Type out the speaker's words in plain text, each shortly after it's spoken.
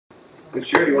Mr.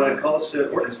 Chair, do you want to call us to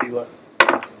order? See what?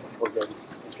 We're good.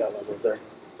 We've got levels there.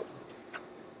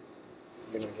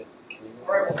 You're gonna get.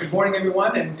 All right. Well, good morning,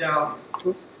 everyone, and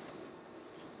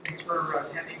thanks for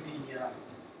attending the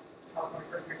California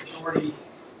Earthquake Authority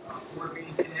board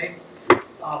meeting today.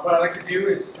 What I'd like to do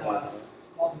is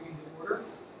call the meeting to order,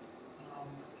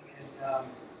 and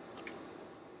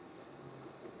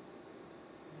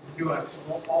do a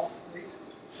roll call, please.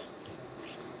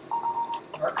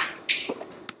 Mark.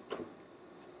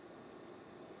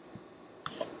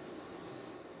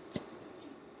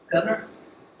 Governor?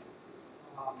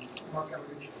 Mark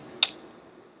Everidge.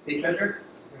 State Treasurer?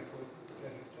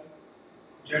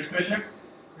 Insurance Commissioner?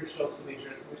 Chris Schultz, the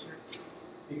Insurance Commissioner.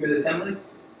 Speaker of the Assembly?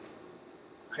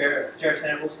 Chair of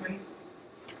Senate Rules Committee?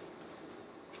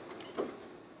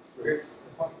 Great.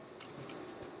 Mike,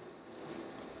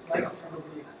 I'll turn it over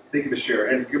to you. Thank you, Mr. Chair,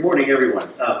 and good morning, everyone.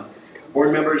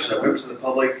 Board members, members of the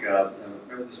public,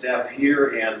 members of the staff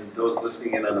here, and those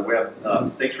listening in on the web.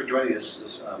 Thanks for joining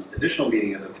this additional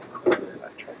meeting of the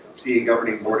CEA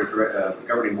Governing Board,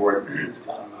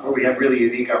 where we have really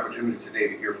unique opportunity today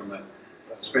to hear from a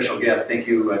special guest. Thank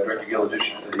you, Director Gill, for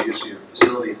the use of your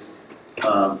facilities.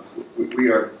 We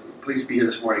are pleased to be here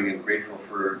this morning and grateful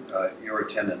for your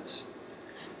attendance.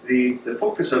 The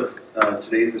focus of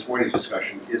this morning's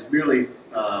discussion is really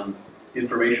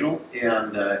informational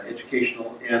and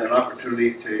educational, and an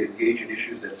opportunity to engage in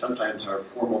issues that sometimes our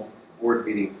formal board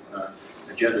meeting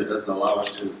agenda doesn't allow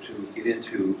us to get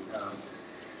into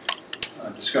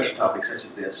discussion topics such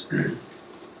as this.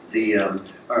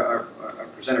 Our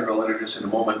presenter will introduce in a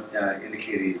moment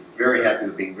indicated he's very happy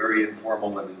with being very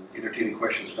informal and entertaining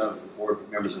questions from the board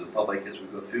members of the public as we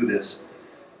go through this.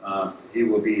 He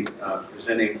will be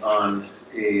presenting on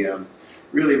a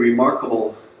really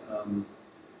remarkable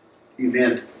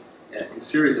event, a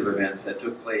series of events that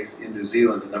took place in New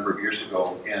Zealand a number of years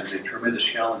ago, and the tremendous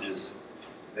challenges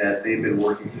that they've been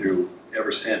working through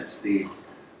ever since. The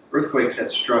earthquakes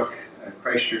that struck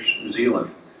Christchurch, New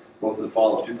Zealand, both in the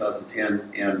fall of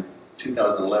 2010 and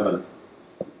 2011,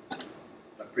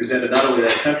 presented not only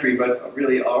that country, but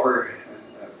really our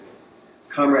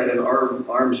comrade and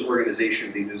arms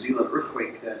organization, the New Zealand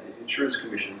Earthquake Insurance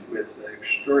Commission, with an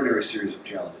extraordinary series of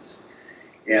challenges.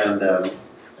 And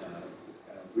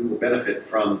we will benefit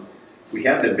from, we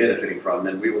have been benefiting from,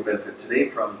 and we will benefit today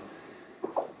from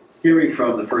hearing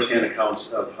from the first-hand accounts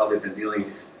of how they've been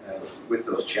dealing with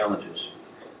those challenges.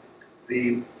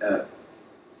 The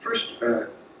first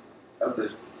of the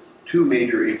two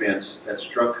major events that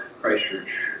struck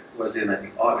Christchurch was in, I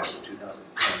think, August of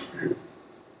 2010.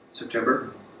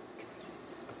 September,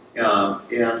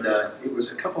 and it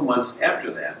was a couple months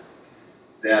after that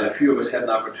that a few of us had an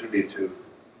opportunity to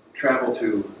travel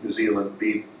to New Zealand,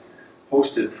 be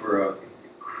hosted for an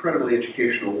incredibly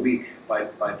educational week by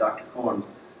Dr. Cohen,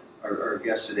 our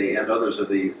guest today, and others of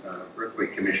the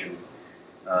Earthquake Commission,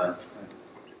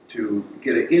 to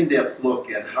get an in-depth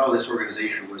look at how this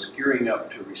organization was gearing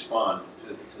up to respond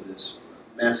to this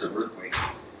massive earthquake.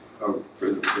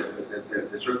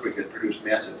 This earthquake that produced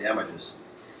massive damages.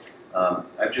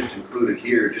 I've just included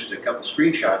here just a couple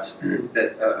screenshots,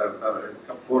 that a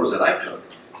couple photos that I took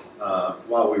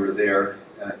while we were there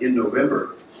in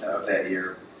November of that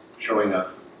year, showing a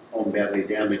home badly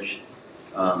damaged.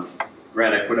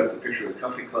 Grant, I put up the picture of the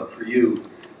Coffee Club for you.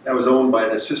 That was owned by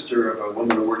the sister of a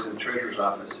woman who worked in the treasurer's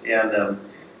office, and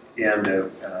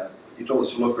he told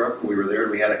us to look her up when we were there,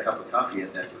 and we had a cup of coffee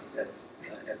at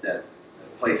that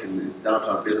place in the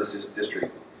downtown business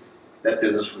district. That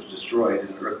business was destroyed in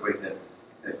an earthquake that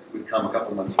would come a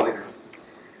couple months later.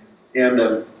 And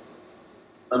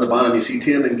on the bottom you see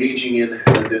Tim engaging in,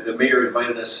 the mayor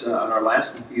invited us on our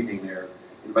last evening there,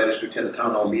 invited us to attend a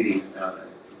town hall meeting, a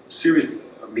series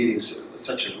of meetings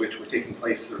such as which were taking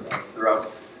place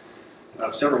throughout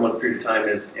several month period of time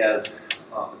as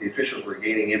the officials were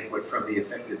gaining input from the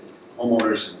affected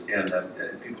homeowners and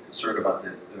people concerned about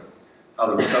how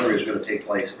the recovery is going to take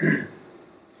place.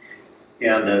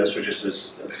 And this was just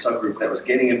a subgroup that was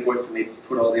getting input, and they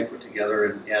put all the input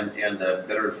together and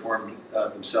better informed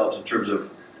themselves in terms of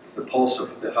the pulse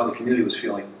of how the community was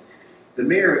feeling. The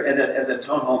mayor, as that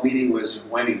town hall meeting was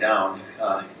winding down,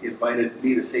 invited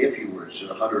me to say a few words to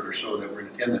the 100 or so that were in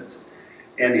attendance.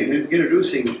 And in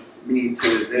introducing me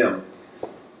to them,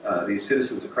 these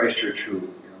citizens of Christchurch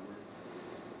who,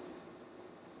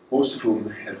 most of whom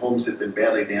had homes that had been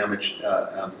badly damaged,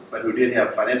 but who did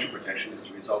have financial protection as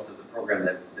a result of the program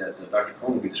that Dr.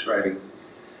 Cohen will be describing.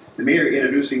 The mayor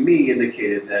introducing me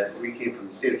indicated that we came from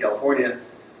the state of California,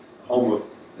 a home of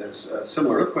this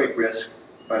similar earthquake risk,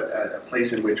 but a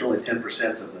place in which only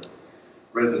 10%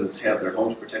 residents have their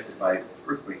homes protected by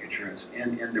earthquake insurance,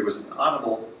 and there was an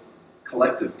audible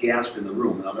collective gasp in the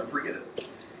room, and I'll never forget it.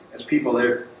 As people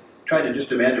there tried to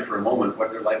just imagine for a moment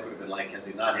what their life would have been like had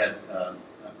they not had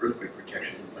earthquake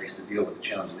protection in place to deal with the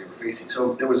challenges they were facing.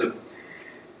 So there was a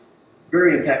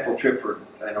very impactful trip for,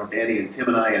 I know, Danny and Tim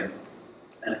and I and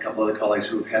a couple other colleagues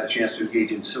who have had a chance to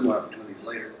engage in similar opportunities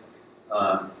later.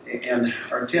 And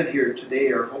our intent here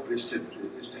today, our hope is to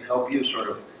help you sort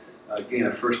of gain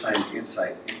a first-time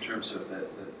insight in terms of the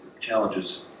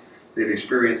challenges they've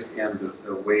experienced and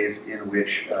the ways in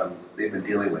which they've been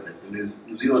dealing with it. The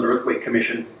New Zealand Earthquake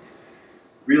Commission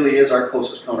really is our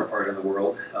closest counterpart in the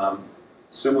world.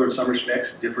 Similar in some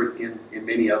respects, different in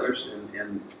many others,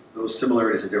 and those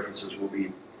similarities and differences will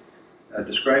be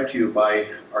described to you by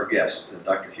our guest,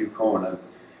 Dr. Hugh Cohen,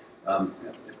 a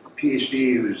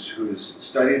PhD who's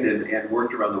studied and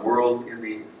worked around the world in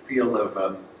the field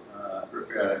of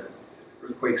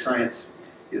earthquake science.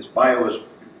 His bio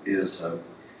is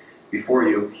before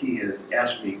you. He has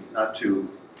asked me not to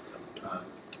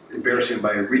embarrass him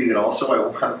by reading it all, so I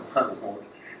won't.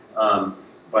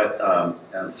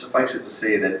 But suffice it to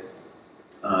say that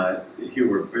Hugh,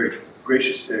 we're very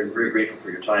gracious, very grateful for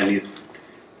your time. He's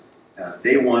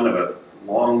day one of a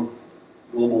long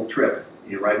global trip.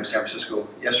 He arrived in San Francisco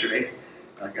yesterday,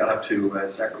 got up to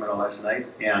Sacramento last night,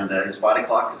 and his body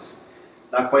clock is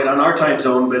not quite on our time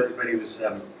zone, but he was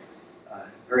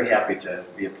very happy to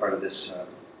be a part of this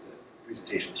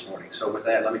presentation this morning. So with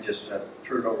that, let me just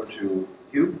turn it over to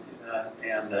Hugh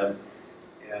and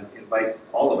invite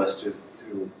all of us to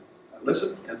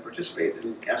listen and participate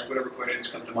and ask whatever questions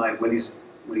come to mind when he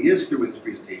is through with his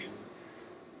presentation.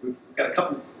 We've got a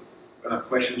couple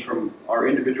questions from our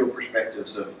individual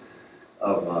perspectives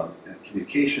of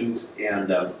communications and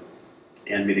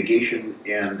mitigation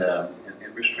and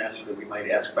risk transfer that we might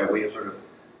ask by way of sort of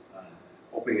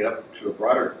opening it up to a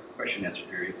broader question answer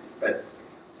period. But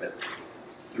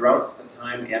throughout the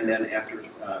time and then after,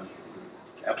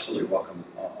 absolutely welcome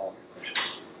all your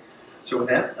questions. So with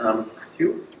that,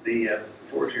 Hugh, the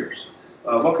floor is yours.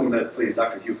 Welcome, please,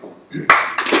 Dr. Hugh Cohen.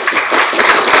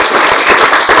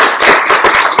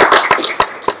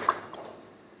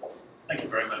 Thank you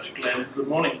very much, Glenn. Good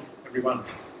morning, everyone.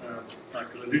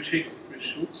 Michael Alucci, Chris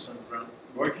Schultz, and Grant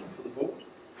Boykin for the board,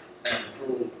 and for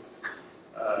all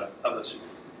others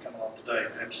who've come along today.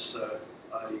 Perhaps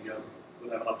I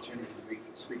will have an opportunity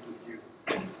to speak with you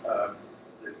at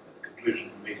the conclusion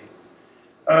of the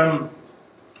meeting.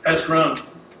 As Grant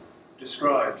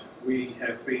described, we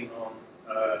have been on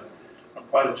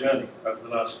quite a journey over the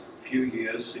last few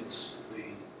years since the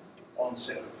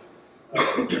onset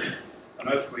of an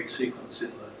earthquake sequence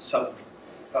in the southern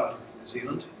part of New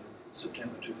Zealand in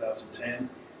September 2010.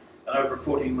 And over a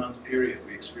 14-month period,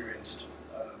 we experienced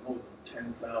more than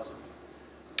 10,000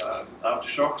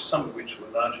 aftershocks, some of which were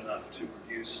large enough to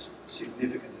produce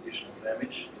significant additional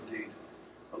damage. Indeed,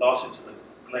 the losses that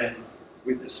Glenn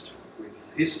witnessed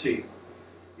with his team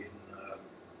in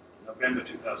November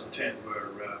 2010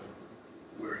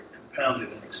 were compounded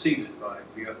and exceeded by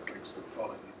the earthquakes that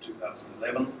followed in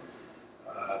 2011,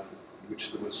 in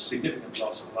which there was significant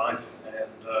loss of life,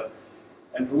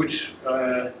 and for which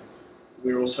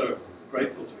we're also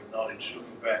grateful to acknowledge,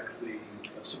 looking back, the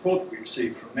support that we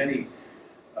received from many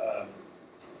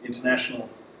international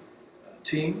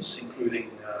teams,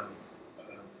 including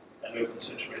an urban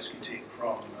search and rescue team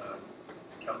from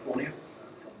California,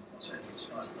 from Los Angeles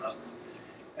Fire Department.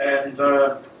 And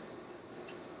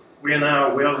we are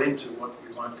now well into what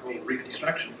we might call a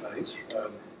reconstruction phase.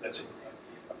 That's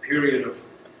a period of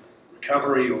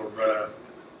recovery or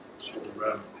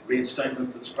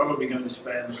reinstatement that's probably going to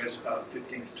span the best part of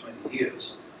 15 to 20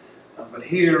 years. But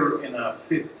here in our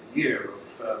 5th year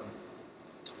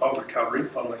of recovery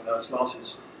following those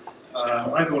losses,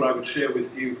 I thought I would share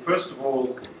with you, first of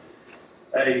all,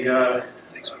 a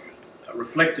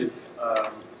reflective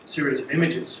series of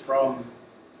images from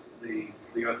the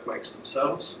earthquakes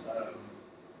themselves,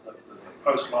 the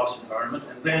post-loss environment,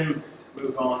 and then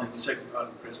move on in the second part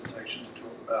of the presentation to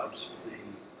talk about the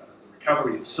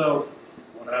recovery itself,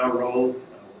 what our role,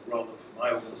 the role of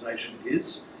my organisation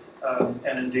is,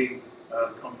 and indeed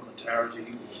the complementarity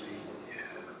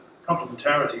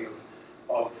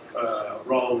of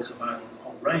roles among a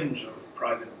whole range of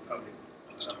private and public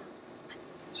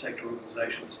sector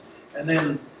organisations, and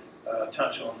then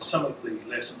touch on some of the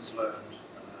lessons learned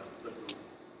that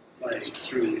will play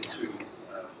through into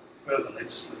further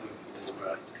legislative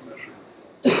or commercial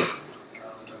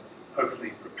reforms, to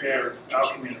hopefully prepare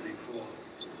our community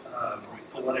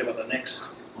for whatever the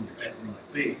next event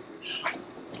might be, which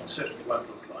certainly won't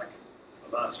look like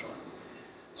the last one.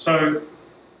 So,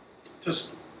 just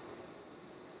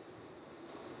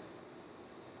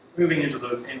moving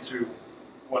into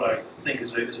what I think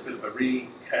is a bit of a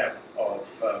recap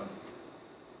of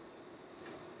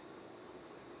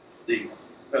the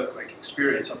earthquake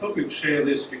experience. I thought we'd share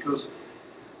this because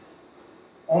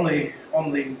on the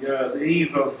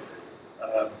eve of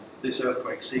this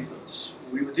earthquake sequence,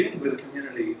 we were dealing with a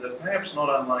community that, perhaps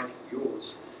not unlike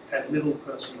yours, had little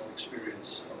personal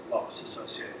experience of loss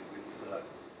associated with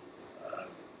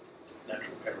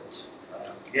natural perils.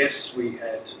 Yes, we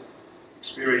had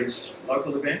experienced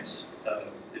local events,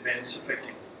 events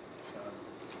affecting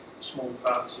small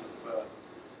parts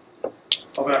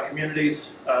of our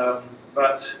communities,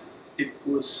 but it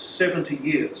was 70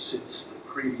 years since the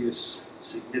previous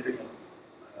significant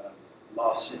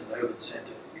loss in an urban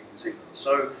centre in New Zealand.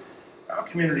 So our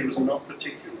community was not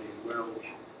particularly well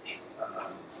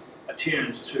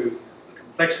attuned to the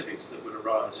complexities that would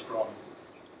arise from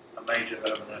a major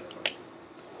urban earthquake.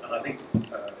 And I think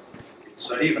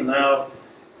it's even now,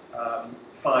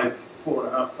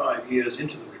 4.5, 5 years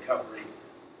into the recovery,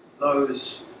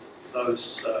 those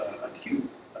acute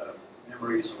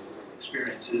memories or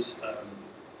experiences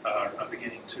are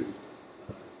beginning to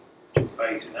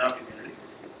abate in our community.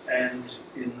 And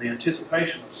in the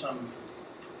anticipation of some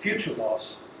future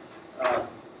loss,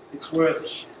 it's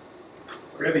worth,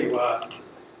 wherever you are,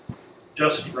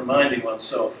 just reminding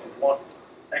oneself of what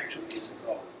actually is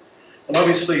involved. And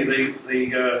obviously,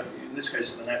 in this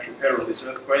case, the natural peril is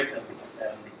earthquake,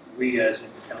 and we, as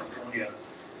in California,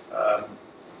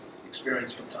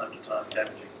 experience from time to time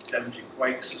damaging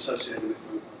quakes associated with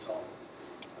movement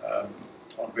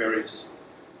on various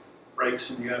breaks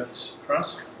in the Earth's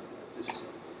crust. This is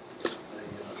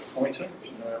a pointer.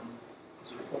 Is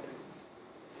it a pointer?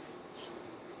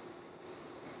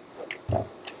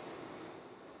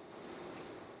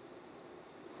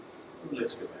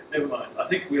 Let's go back. Never mind. I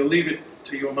think we'll leave it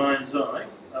to your mind's eye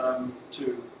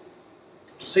to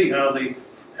see how the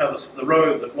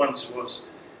road that once was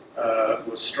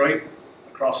straight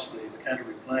across the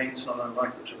Canterbury Plains, not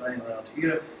unlike the terrain around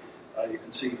here, you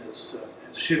can see has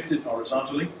shifted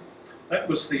horizontally. That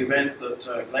was the event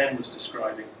that Glenn was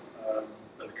describing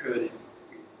that occurred in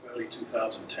early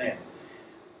 2010.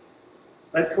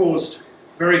 That caused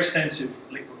very extensive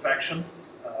liquefaction,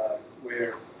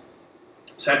 where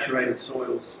saturated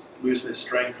soils lose their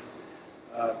strength,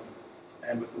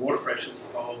 and with the water pressures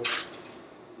involved,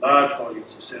 large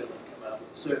volumes of sediment come out of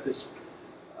the surface,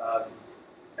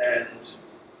 and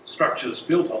structures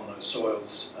built on those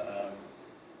soils,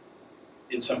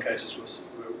 in some cases, were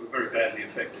very badly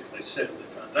affected. They settled, their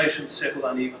foundations settled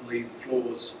unevenly, the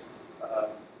floors were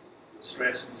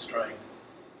stressed and strained,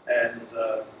 and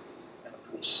of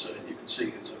course, you can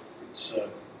see it's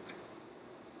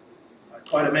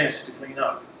quite a mess to clean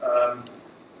up.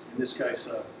 In this case,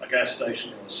 a gas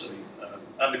station or a city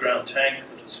underground tank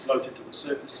that has floated to the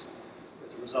surface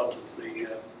as a result of the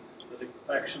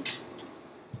liquefaction.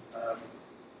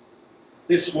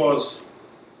 This was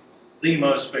the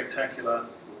most spectacular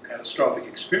or catastrophic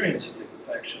experience of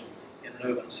liquefaction in an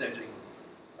urban setting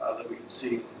that we can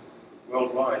see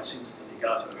worldwide since the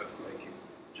Niigata earthquake in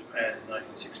Japan in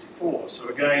 1964. So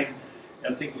again,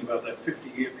 thinking about that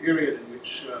 50-year period in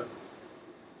which,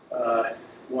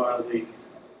 while the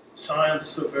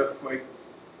science of earthquake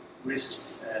risk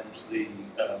and the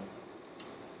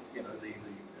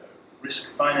risk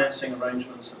financing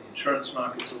arrangements and the insurance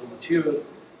markets all matured,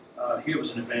 here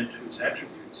was an event whose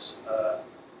attributes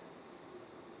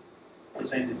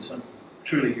presented some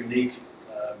truly unique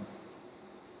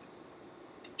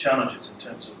challenges in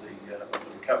terms of the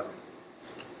recovery.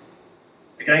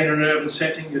 Again, in an urban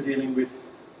setting, you're dealing with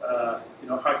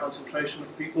high concentration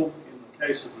of people. In the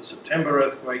case of the September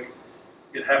earthquake,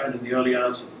 it happened in the early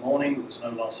hours of the morning. There was no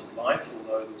loss of life,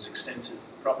 although there was extensive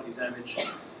property damage.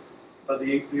 But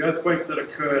the earthquake that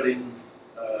occurred in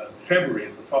February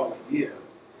of the following year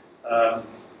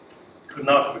could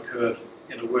not have occurred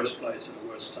in a worse place at a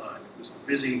worse time. It was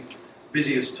the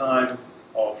busiest time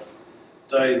of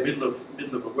day, the middle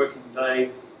of a working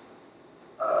day.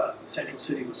 The central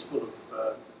city was full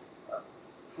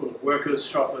of workers,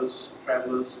 shoppers,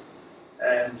 travellers,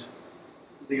 and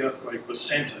the earthquake was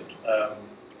centred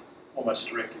almost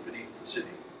directly beneath the city.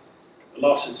 The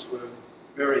losses were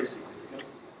very significant,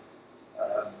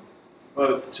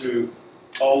 both to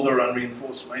older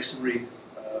unreinforced masonry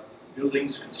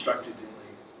buildings constructed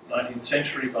in the 19th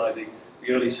century by the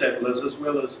early settlers, as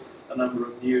well as a number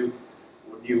of new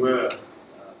or newer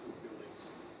buildings.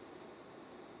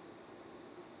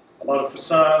 A lot of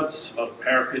facades, a lot of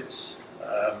parapets,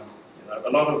 a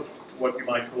lot of what you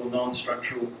might call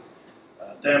non-structural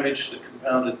damage that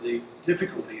compounded the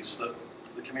difficulties that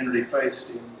the community faced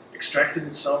in extracting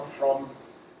itself from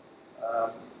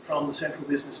from the central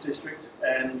business district,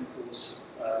 and of course,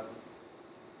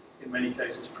 in many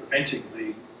cases, preventing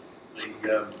the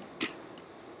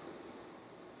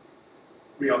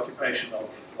reoccupation of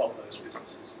those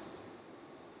businesses.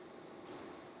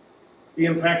 The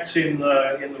impacts in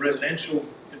the residential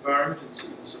environment,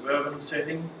 in the suburban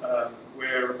setting,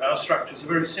 where our structures are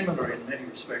very similar in many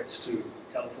respects to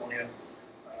California,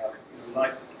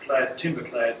 light-clad,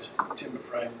 timber-clad,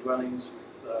 timber-frame dwellings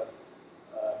with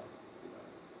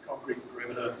concrete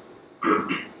perimeter,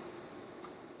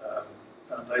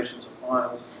 foundations or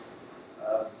piles.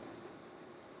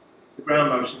 The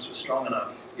ground motions were strong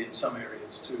enough in some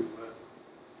areas to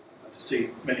see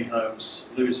many homes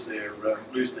lose their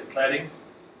cladding.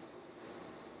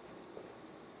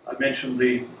 I mentioned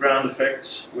the ground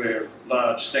effects, where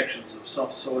large sections of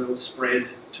soft soil spread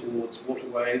towards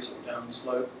waterways or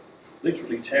downslope,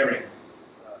 literally tearing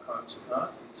homes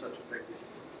apart in such affected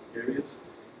areas.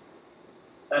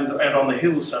 And on the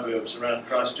hill suburbs around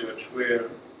Christchurch, where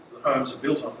the homes are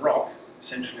built on rock,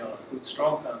 essentially on a good,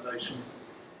 strong foundation,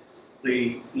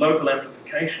 the local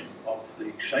amplification of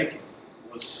the shaking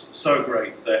was so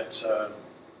great that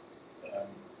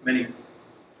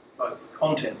both the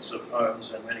contents of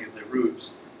homes and many of their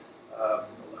roofs, or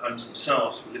the homes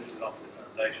themselves, were lifted off their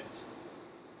foundations.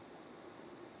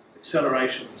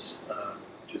 Accelerations,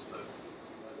 which is the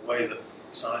way that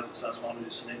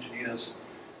seismologists and engineers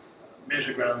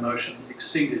measure ground motion,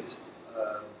 exceeded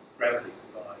gravity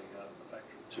by a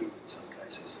factor of 2 in some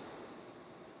cases,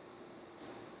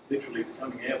 literally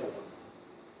becoming airborne.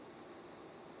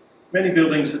 Many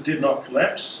buildings that did not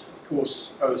collapse, of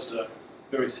course, posed a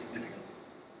very significant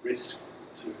risk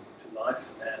to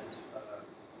life and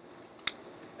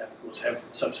of course have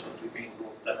subsequently been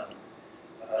brought down.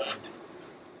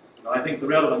 I think the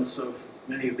relevance of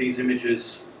many of these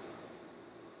images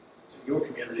to your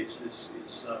communities is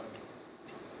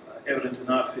evident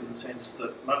enough in the sense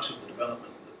that much of the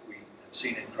development that we have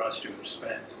seen in Christchurch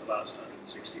spans the last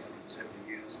 160, 170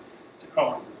 years. It's a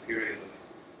comparable period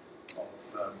of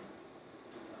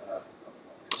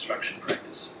construction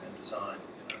practice and design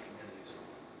in our communities.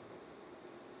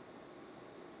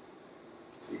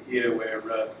 See here where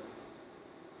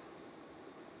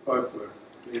folk were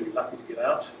clearly lucky to get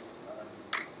out,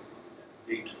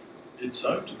 indeed did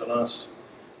so to the last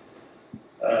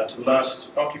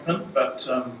occupant, but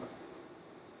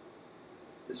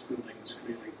this building is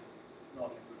clearly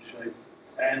not in good shape.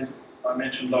 And I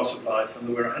mentioned loss of life, and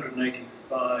there were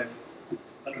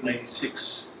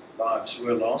 186 lives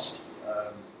were lost,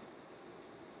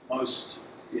 most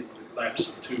in the collapse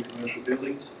of 2 commercial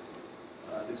buildings.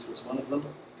 This was one of them,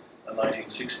 a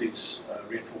 1960s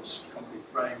reinforced concrete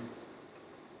frame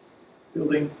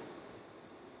building.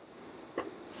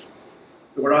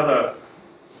 There were other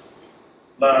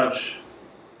large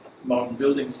modern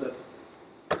buildings that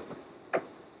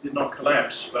did not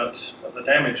collapse, but the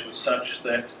damage was such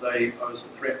that they posed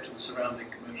a threat to the surrounding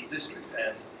commercial district,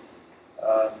 and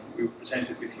we were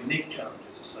presented with unique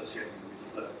challenges associated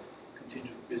with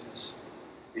contingent business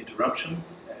interruption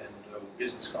and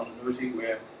business continuity,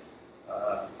 where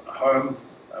a home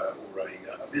or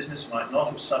a business might not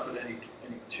have suffered any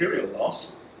material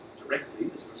loss directly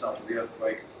as a result of the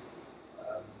earthquake,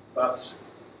 but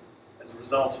as a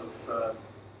result of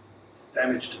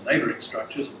damage to neighbouring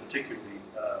structures, and particularly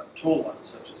tall ones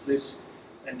such as this,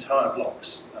 entire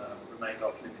blocks remained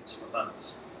off limits for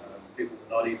months. People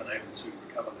were not even able to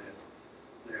recover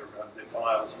their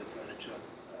files, their furniture,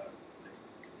 their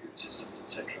computer systems,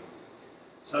 etc.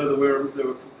 So there were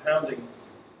compounding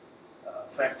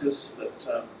factors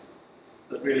that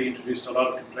really introduced a lot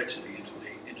of complexity into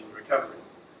the recovery.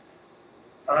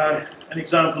 An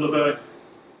example of a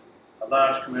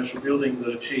large commercial building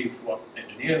that achieved what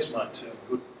engineers might term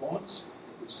good performance.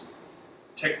 It was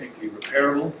technically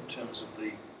repairable in terms of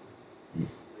the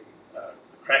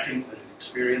cracking that it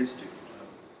experienced.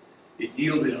 It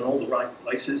yielded in all the right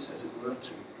places, as it were,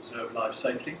 to preserve life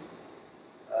safety.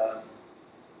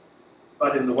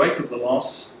 But in the wake of the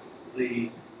loss, the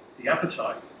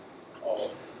appetite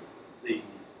of the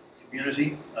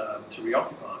community to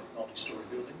reoccupy multi-storey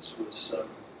buildings was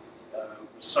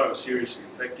so seriously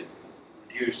affected,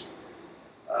 reduced,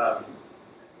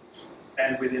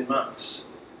 and within months,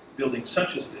 buildings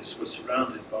such as this were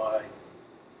surrounded by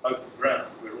open ground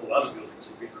where all other buildings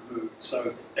had been removed.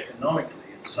 So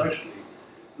economically and socially,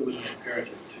 there was an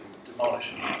imperative to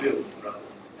demolish and rebuild rather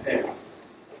than repair.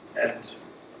 And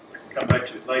I can come back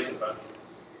to it later, but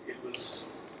it was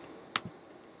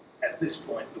at this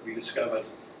point that we discovered,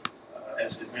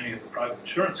 as did many of the private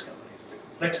insurance companies, the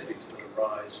complexities that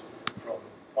arise from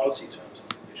policy terms and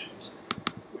conditions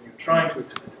when you're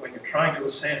trying to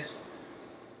assess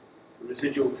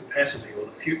residual capacity or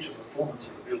the future performance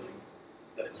of a building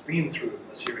that has been through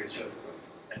a serious earthquake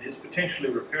and is potentially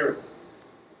repairable.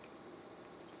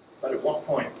 But at what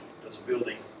point does a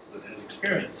building that has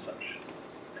experienced such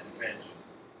an event,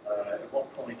 at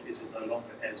what point is it no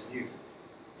longer as new?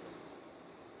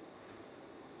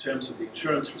 In terms of the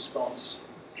insurance response,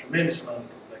 a tremendous amount of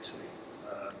complexity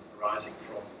arising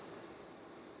from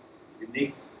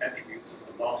unique attributes of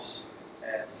the loss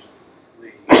and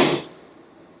the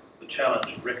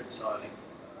challenge of reconciling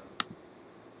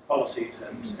policies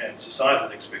and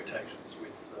societal expectations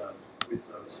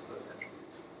with those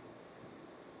attributes.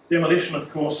 Demolition, of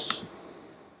course,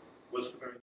 was the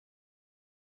very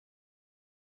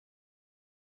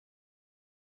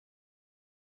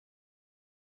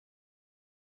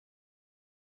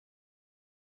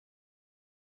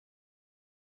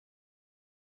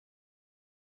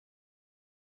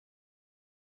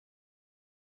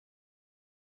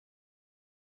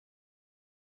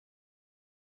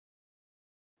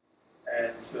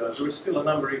and there is still a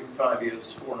number, even 5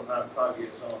 years, 4.5, 5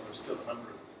 years on, there's still a number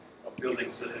of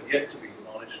buildings that have yet to be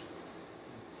demolished.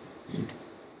 The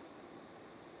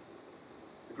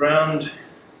ground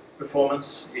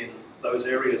performance in those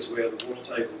areas where the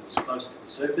water table was close to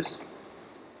the surface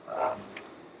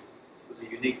was a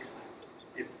unique,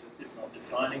 if not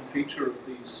defining, feature of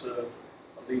these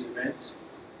events.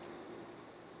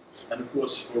 And of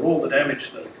course, for all the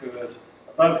damage that occurred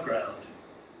above ground,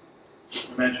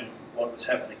 imagine what was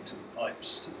happening to the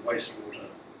pipes, to the wastewater,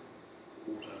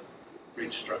 water,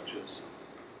 bridge structures,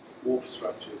 wharf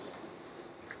structures.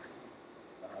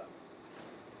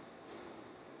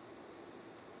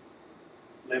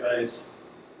 Levees,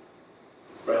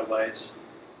 railways.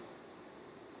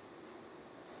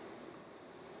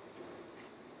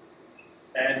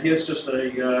 And here's just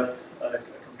a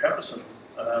comparison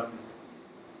of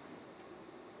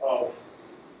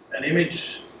an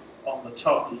image on the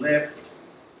top left,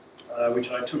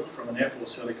 which I took from an Air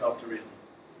Force helicopter in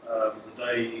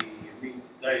the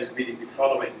days immediately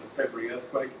following the February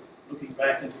earthquake, looking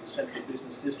back into the central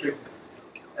business district.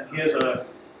 And here's a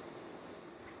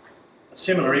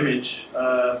similar image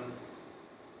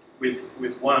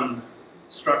with one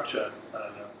structure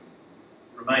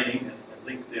remaining and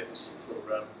linked there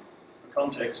for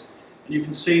context. And you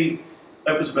can see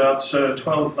that was about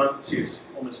 12 months, yes,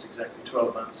 almost exactly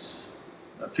 12 months,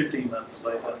 15 months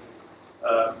later,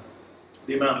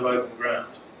 the amount of open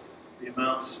ground, the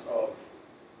amount of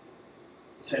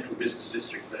the central business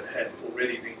district that had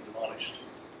already been demolished.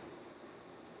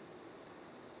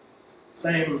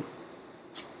 Same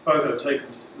photo taken,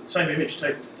 the same image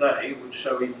taken today would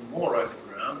show even more open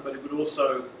ground, but it would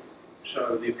also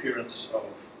show the appearance of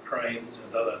cranes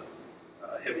and other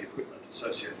heavy equipment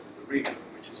associated with the rebuild,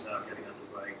 which is now getting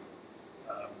underway,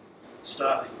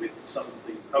 starting with some of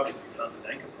the publicly funded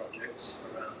anchor projects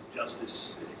around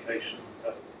justice, education,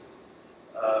 health,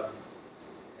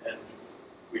 and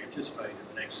we anticipate in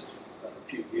the next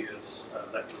few years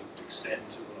that will extend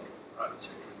to a lot of private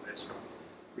sector investment,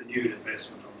 renewed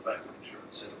investment on the back of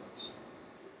insurance settlements.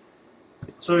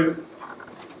 So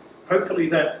hopefully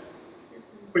that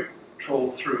quick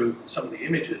trawl through some of the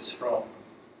images from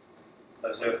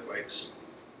those earthquakes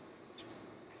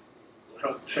will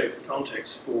help shape the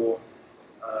context for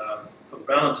the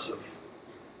balance of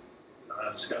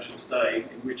our discussion today,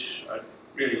 in which I'd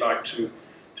really like to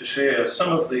share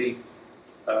some of the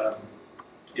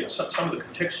some of the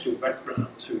contextual background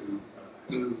to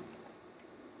who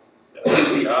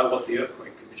we are, what the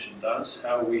Earthquake Commission does,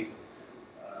 how we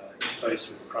interface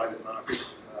with the private market,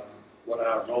 what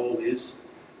our role is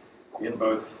in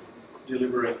both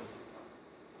delivering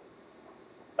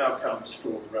outcomes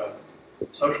for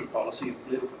social policy and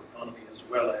political economy, as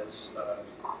well as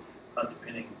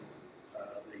underpinning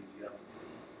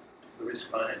the risk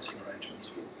financing arrangements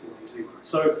for New Zealand.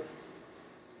 So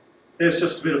there's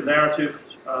just a bit of narrative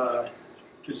to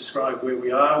describe where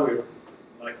we are. We're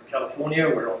like California,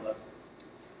 we're on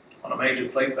a major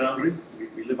plate boundary.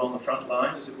 We live on the front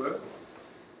line, as it were.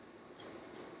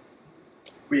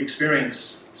 We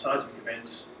experience seismic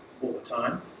events all the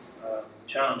time. The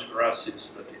challenge for us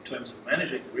is that in terms of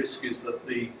managing the risk is that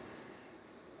the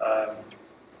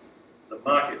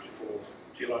market for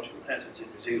geological hazards in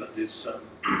New Zealand is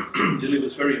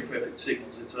delivers very imperfect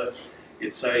signals.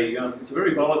 It's a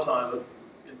very volatile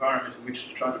environment in which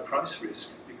to try to price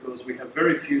risk, because we have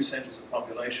very few centres of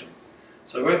population.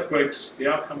 So earthquakes, the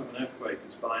outcome of an earthquake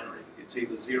is binary. It's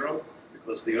either zero,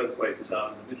 because the earthquake is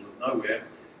out in the middle of nowhere,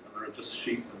 and there are just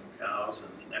sheep and cows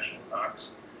and national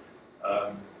parks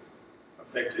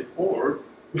affected, or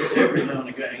every now and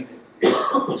again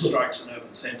it strikes an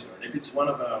urban centre. And if it's one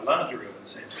of our larger urban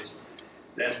centres,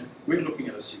 then we're looking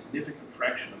at a significant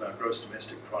fraction of our gross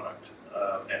domestic product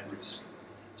at risk.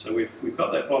 So we've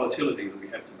got that volatility that we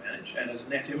have to manage, and as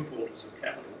net importers of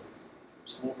capital,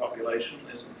 small population,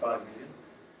 less than 5 million,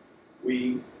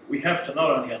 we have to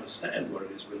not only understand what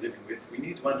it is we're living with, we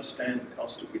need to understand the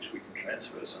cost at which we can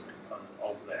transfer some component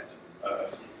of that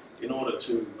in order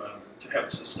to have a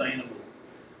sustainable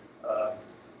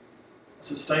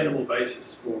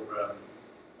basis for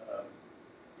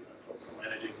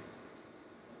managing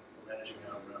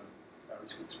our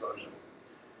risk exposure.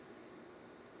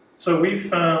 So we've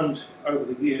found over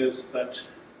the years that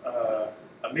a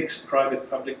mixed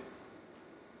private-public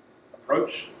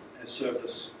approach has served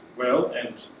us well,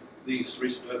 and these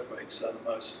recent earthquakes are the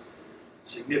most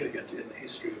significant in the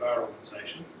history of our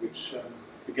organisation, which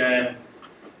began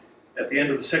at the end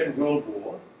of the Second World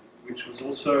War, which was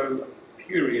also a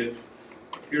period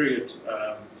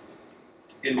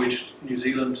in which New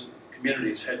Zealand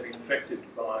communities had been affected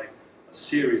by a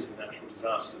series of natural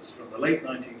disasters. From the late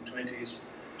 1920s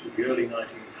to the early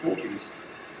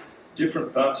 1940s,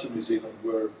 different parts of New Zealand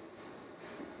were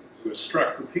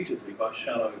struck repeatedly by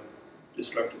shallow,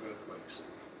 destructive earthquakes.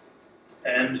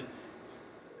 And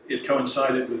it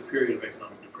coincided with a period of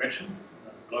economic depression,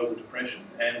 global depression,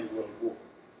 and the World War,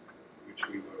 which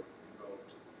we were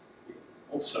involved in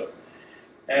also.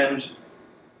 And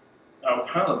our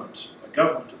parliament, our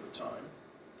government at the time,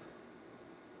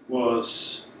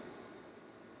 was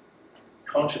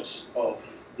conscious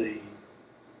of the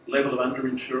level of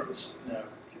underinsurance in our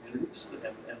communities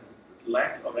and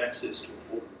lack of access to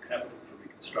affordable capital for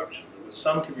reconstruction. There were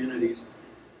some communities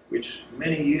which,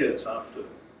 many years after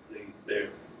their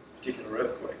particular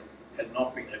earthquake, had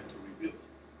not been able to rebuild.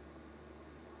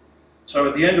 So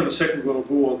at the end of the Second World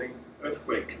War, the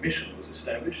Earthquake Commission was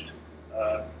established,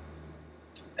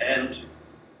 and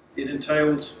it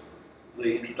entailed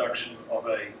the introduction of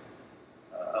a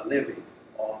levy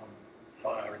on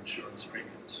fire insurance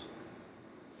premiums,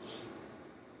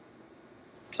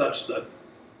 such that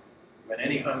when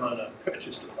any homeowner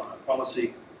purchased a fire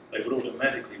policy, they would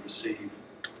automatically receive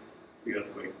the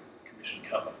Earthquake Commission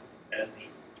cover, and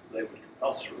they would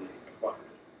compulsorily acquire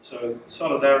it. So the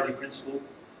solidarity principle,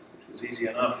 which was easy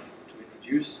enough to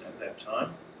introduce at that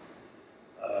time,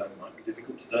 might be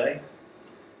difficult today,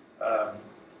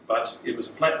 but it was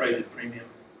a flat-rated premium,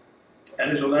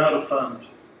 and it allowed a fund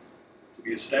to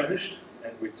be established,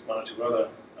 and with one or two other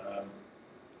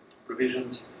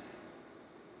provisions,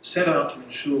 set out to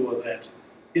ensure that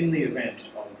in the event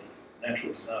of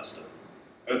natural disaster,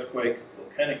 earthquake,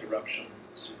 volcanic eruption,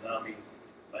 tsunami,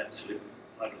 landslip,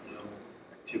 hydrothermal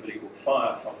activity, or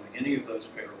fire following any of those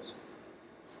perils,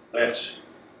 that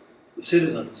the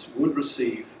citizens would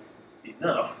receive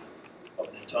enough of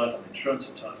an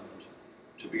insurance entitlement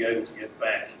to be able to get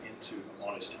back into a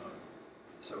modest home.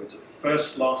 So it's a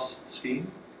first loss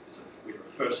scheme. We're a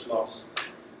first loss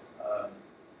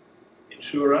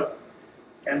insurer,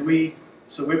 and we're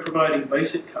providing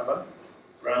basic cover,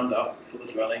 ground up for the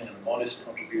dwelling, and a modest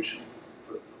contribution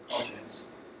for contents.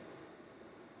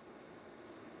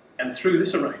 And through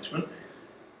this arrangement,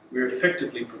 we're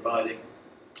effectively providing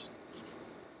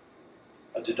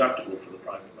a deductible for the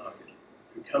private market,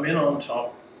 who come in on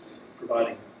top,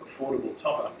 providing affordable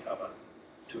top-up cover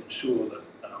to ensure that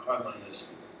our homeowners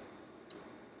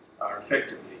are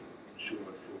effectively insured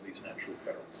for these natural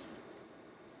perils.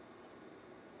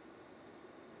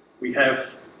 We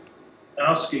have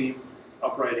our scheme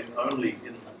operating only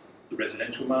in the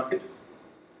residential market.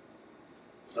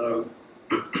 So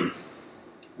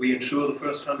we insure the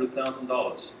first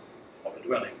 $100,000 of a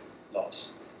dwelling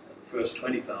loss and the first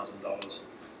 $20,000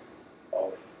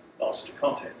 of loss to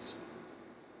contents.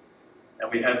 And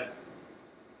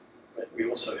we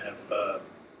also have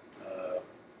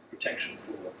protection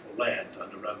for land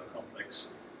under rather complex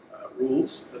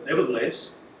rules. But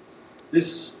nevertheless,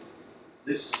 this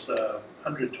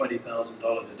 $120,000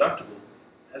 deductible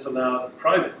has allowed the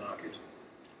private market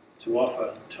to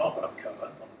offer top-up cover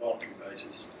on a voluntary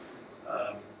basis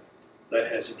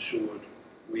that has ensured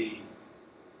we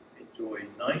enjoy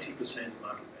 90%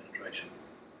 market penetration.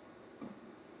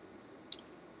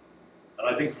 And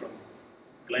I think from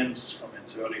Glenn's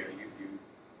comments earlier,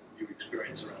 you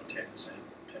experience around 10%, 10,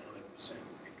 11% in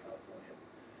California.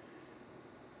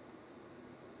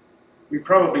 We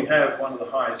probably have one of the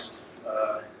highest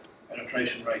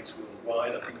penetration rates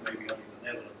worldwide. I think maybe only the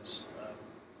Netherlands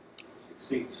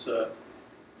exceeds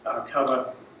our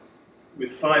cover,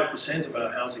 with 5% of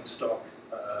our housing stock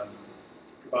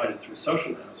provided through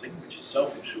social housing, which is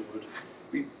self-insured.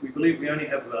 We believe we only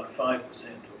have about 5% of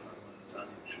homeowners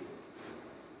uninsured.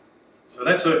 So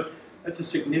that's a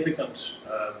significant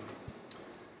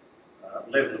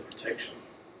level of protection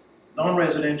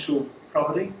Non-residential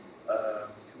property,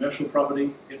 commercial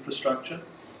property, infrastructure,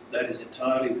 that is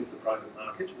entirely with the private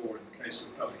market, or in the case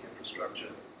of public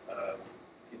infrastructure,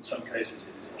 in some cases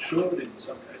it is insured, in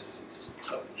some cases it's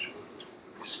self-insured, the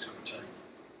risks are retained.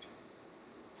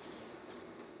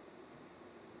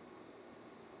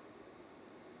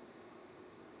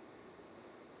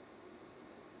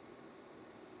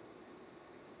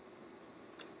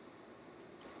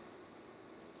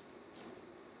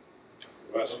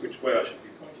 You ask which way I should be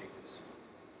pointing this.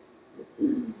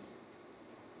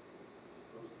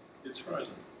 It's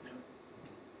frozen, yeah.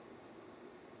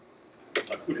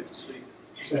 I put it to sleep.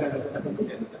 I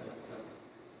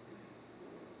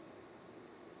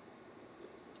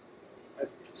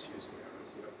just use the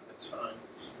arrows, that's fine.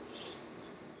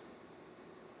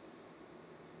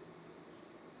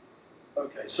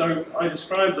 Okay, so I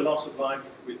described the loss of life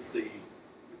with the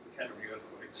Canterbury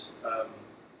earthquakes.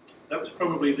 That was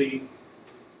probably the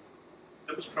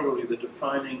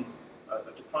defining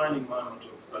moment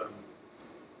of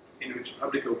in which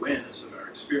public awareness of our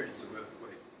experience of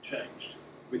earthquake changed.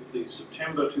 With the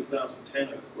September 2010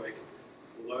 earthquake,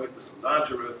 although it was a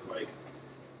larger earthquake,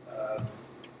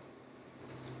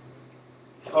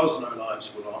 because no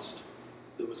lives were lost,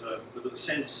 there was a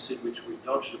sense in which we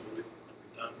dodged a bullet and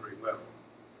we'd done very well.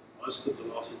 Most of the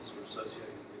losses were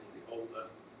associated with the older,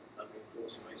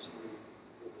 unreinforced masonry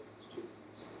buildings,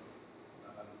 chimneys,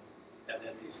 and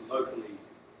then these local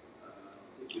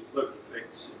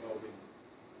effects involving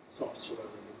soft soil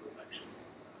and liquefaction.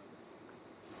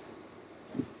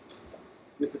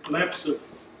 With the collapse of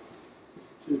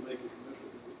two major commercial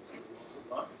buildings and the loss of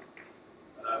life,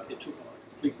 it took on a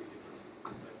completely different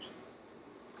reflection,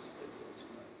 as you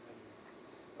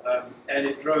might imagine. And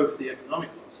it drove the economic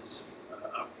losses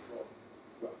up from,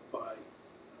 well, by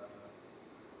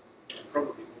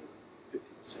probably more than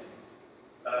 50%.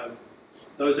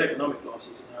 Those economic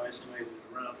losses are now estimated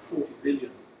at around 40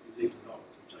 billion New Zealand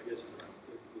dollars, which I guess is around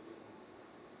 30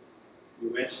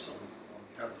 billion US on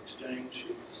current exchange.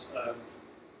 It's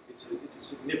a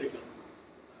significant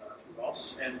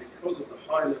loss, and because of the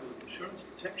high level of insurance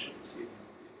protections in New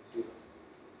Zealand,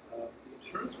 the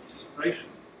insurance participation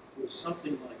was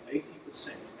something like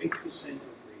 80%. 8% of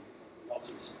the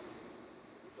losses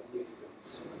from these events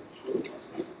are insured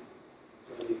losses.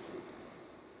 So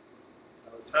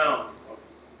the town of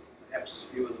perhaps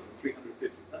fewer than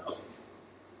 350,000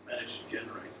 managed to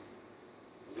generate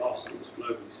a loss that was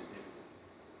globally significant.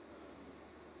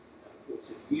 And of course,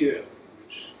 in a year in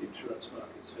which the insurance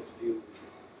markets had to deal with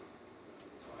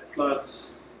Thai floods,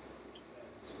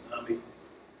 tsunami,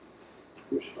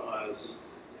 bushfires,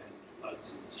 and floods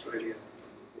in Australia, and of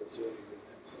course earlier in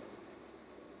that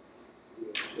war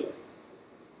in Chile.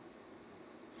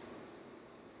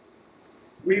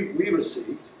 We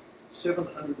received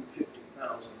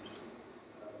 750,000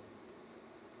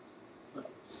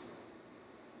 claims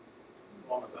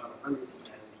from about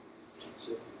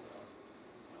 170,000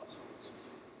 households.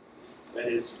 That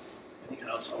is, any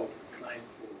household can claim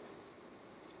for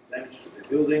damage to their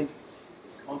building,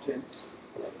 their contents,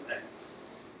 or the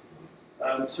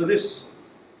land. So this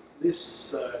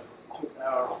took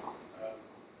our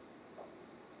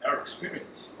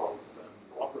experience of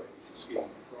operating the scheme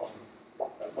from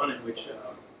one in which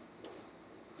our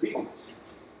previous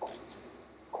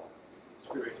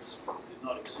experience did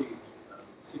not exceed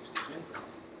 6 to 10,000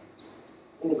 claims.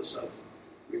 All of a sudden,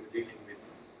 we were dealing with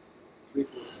 3/4.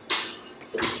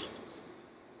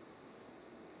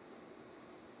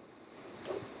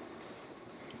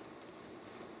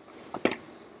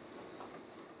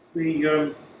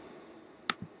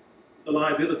 The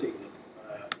liability,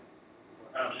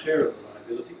 our share of the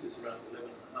liability is around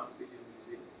 11.5 billion New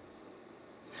Zealand.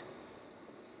 So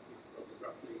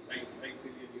roughly 8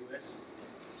 billion US.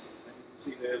 And you can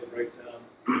see there the breakdown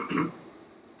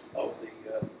of the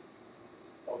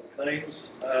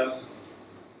claims.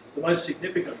 The most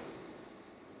significant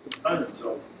component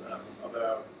of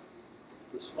our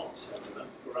response, however,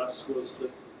 for us was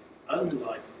that,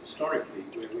 unlike historically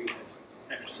where we had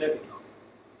cash setting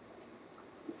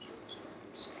insurance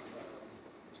claims,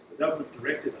 the government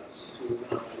directed us to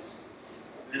organise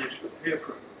a managed repair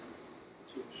program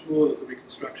to ensure that the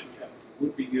reconstruction capital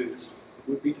would be used,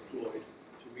 would be deployed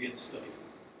to reinstate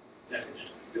damaged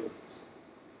buildings.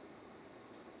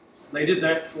 And they did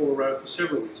that for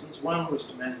several reasons. One was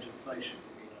to manage inflation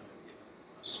in a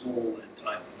small and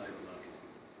tight labour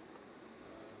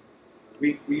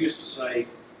market. We used to say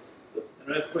that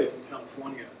an earthquake in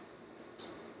California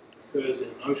occurs in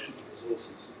an ocean of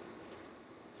resources.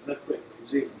 An earthquake in New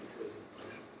Zealand occurs in an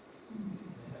ocean.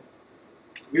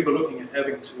 We were looking at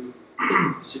having to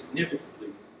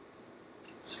significantly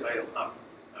scale up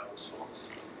our our response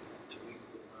to meet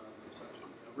the demands of such a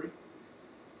recovery.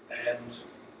 And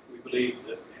we believe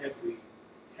that had we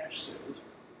cash settled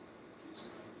these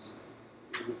claims,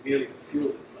 we would merely have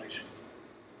fueled inflation.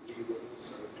 We would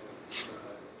also have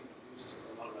introduced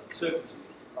a lot of uncertainty in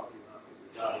the property market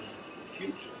regarding the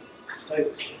future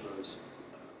status of those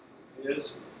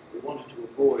repairs. We wanted to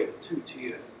avoid a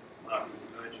two-tier market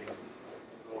emerging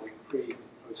involving pre- and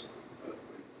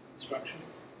post-earthquake construction,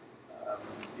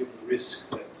 given the risk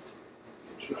that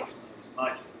insurance monies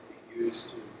might be used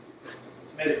to effect a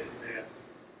cosmetic repair,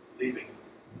 leaving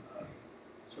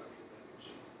structural damage.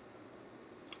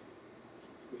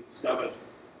 We discovered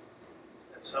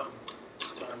at some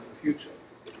time in the future.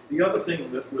 The other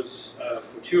thing that was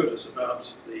fortuitous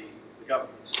about the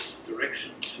government's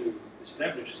direction to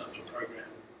establish such a program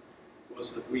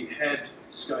was that we had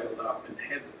scaled up and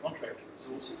had the contractor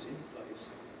resources in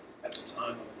place at the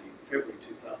time of the February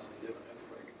 2011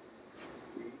 earthquake.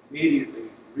 We immediately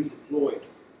redeployed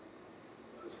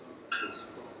those contractors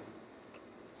from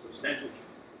substantive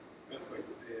earthquake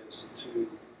repairs to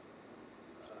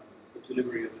the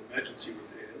delivery of emergency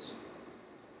repairs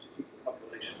to keep the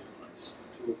population in place,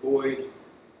 to avoid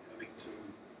having to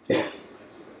deal with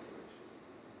massive evacuation.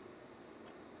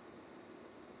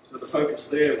 So the focus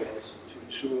there was to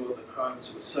ensure that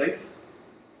homes were safe,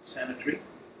 sanitary,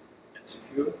 and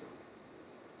secure,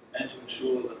 and to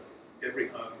ensure that every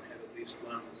home had at least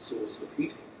one source of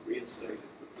heating reinstated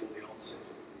before the onset of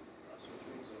the crust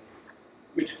zone,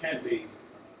 which can be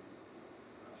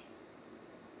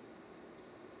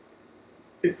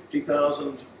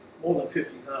 50,000, more than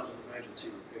 50,000 emergency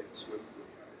repairs were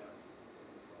carried out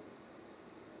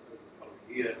over the following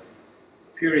year,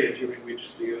 a period during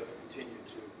which the Earth continued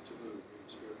to move. We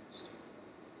experienced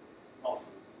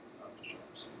multiple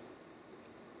aftershocks.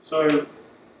 So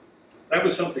that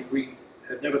was something we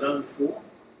had never done before.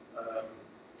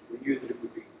 We knew that it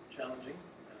would be challenging,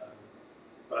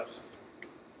 but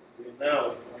we're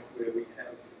now at a point where we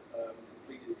have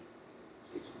completed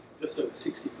just over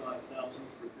 65,000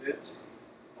 repairs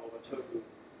of a total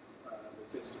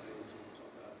that's estimated to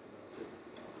top out about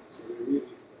 70,000. So we're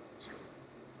really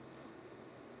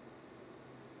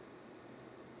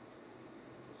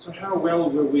So how well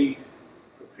were we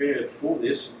prepared for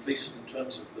this, at least in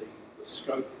terms of the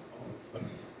scope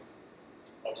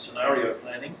of scenario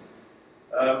planning?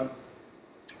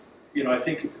 You know, I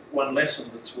think one lesson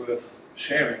that's worth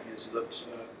sharing is that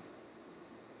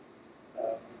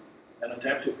an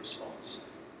adaptive response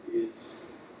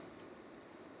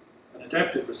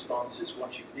is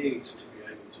what you need to be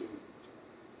able to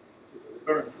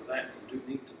deliver, and for that you do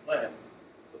need to plan.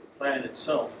 But the plan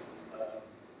itself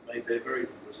may bear very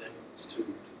little resemblance to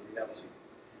reality.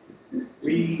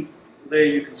 There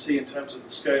you can see in terms of the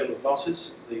scale of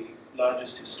losses, the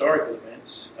largest historical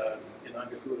events in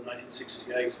Angkor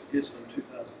 1968, Gisborne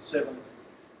 2007,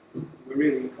 were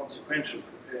really inconsequential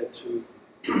compared to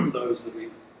those that we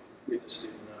witnessed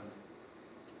in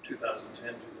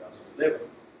 2010, 2011.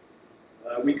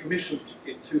 We commissioned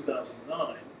in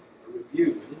 2009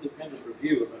 an independent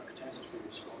review of our catastrophe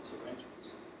response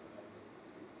arrangements.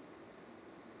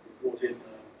 We brought in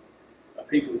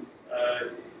people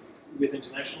with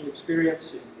international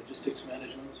experience in logistics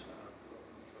management from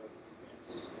both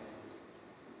defence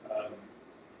and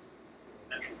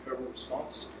natural peril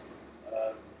response.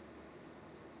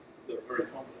 They're a very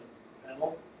competent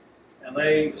panel, and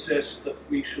they assessed that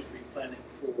we should be planning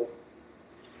for a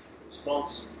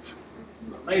response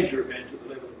for a major event at the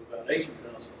level of about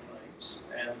 80,000 claims,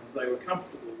 and they were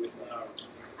comfortable with our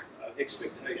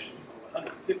expectation of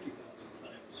 150,000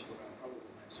 claims for our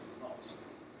probable maximum loss,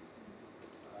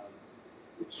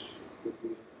 which would be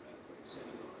an earthquake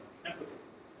centered on our capital,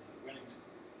 Wellington.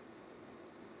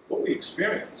 What we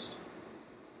experienced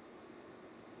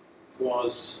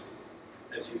was,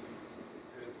 as you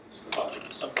heard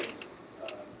described, something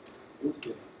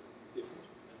altogether different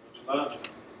and much larger.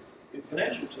 In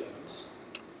financial terms,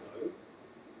 though,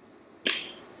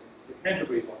 the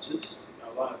Canterbury losses,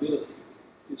 our liability,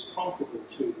 is comparable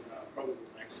to our probable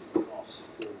maximum loss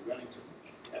for Wellington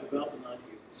at about the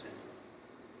 90th percentile.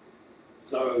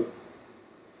 So,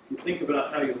 if you think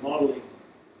about how you're modelling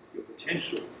your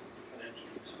potential financial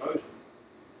exposure,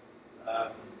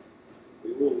 we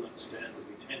all understand that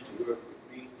we tend to work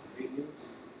with means and medians.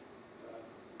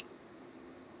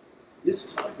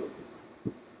 This type of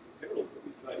peril that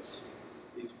we face,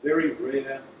 these very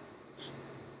rare,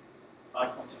 high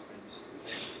consequence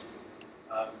events,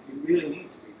 you really need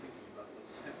to be thinking about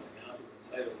what's happening out of the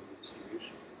tail of the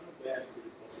distribution. How bad could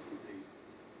it possibly be?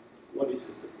 What is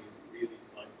it that we really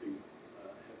might be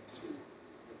having to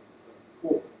plan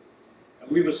for?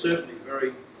 And we were certainly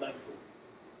very thankful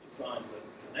to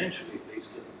financially, at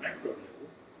least at the macro level,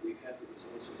 we had the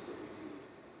resources that we needed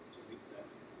to meet that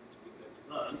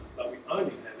demand, but we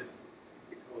only have it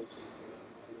because of our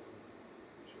high-level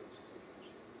insurance coverage.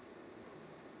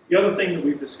 The other thing that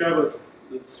we've discovered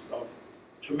that's of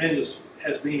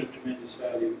has been of tremendous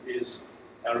value is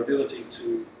our ability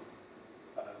to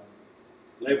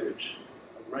leverage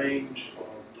a range of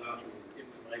data and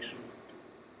information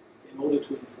in order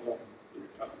to inform the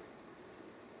recovery.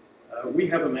 We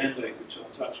have a mandate, which I'll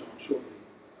touch on shortly,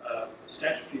 a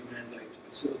statutory mandate to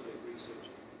facilitate research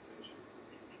and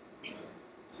communication,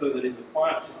 so that in the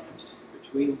quiet times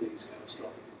between these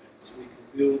catastrophic events, we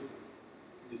can build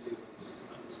New Zealand's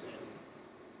understanding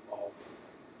of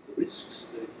the risks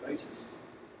that it faces,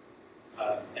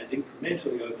 and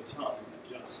incrementally over time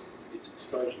adjust its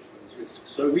exposure to those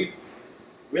risks. So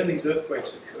when these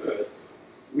earthquakes occurred,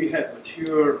 we had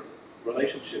mature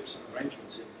relationships and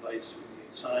arrangements in place with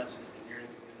the science and engineering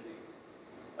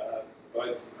community,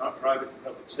 both private and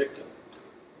public sector.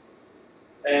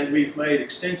 And we've made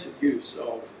extensive use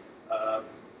of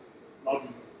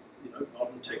modern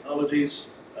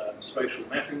technologies, spatial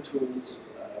mapping tools,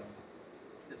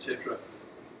 etc.,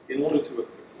 in order to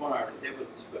acquire an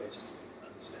evidence-based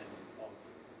understanding of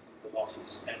the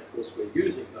losses. And of course, we're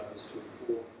using those to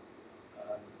inform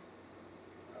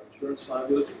our insurance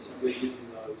liabilities, and we're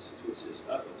using those to assist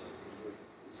others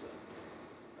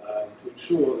to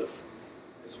ensure that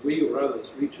as we or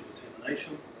others reach a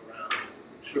determination around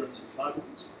insurance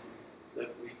entitlements, that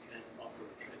we can offer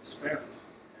a transparent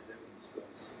and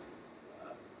evidence-based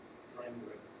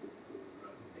framework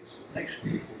or explanation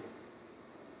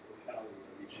for how we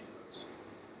are reaching those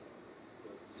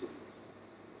decisions.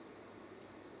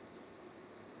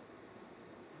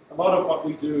 A lot of what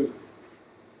we do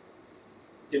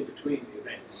in between the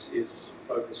events is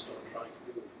focused on trying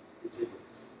to build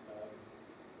resilience. As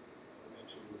I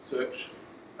mentioned, research,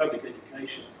 public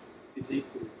education is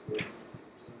equally important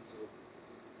in terms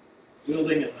of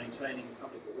building and maintaining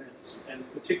public awareness, and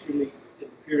particularly in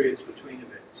the periods between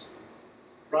events.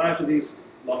 Prior to these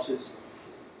losses,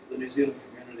 the New Zealand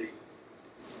community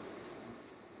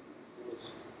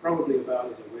was probably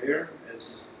about as aware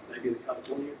as maybe the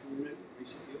California community in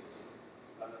recent years.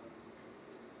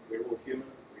 We're all human.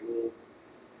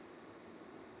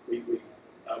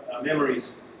 Our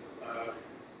memories are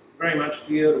very much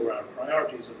geared, or our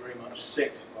priorities are very much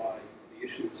set by the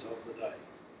issues of the day.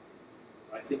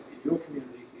 I think in your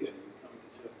community here, you're coming to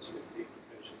terms with the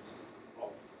implications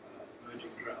of emerging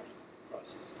drought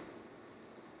crisis.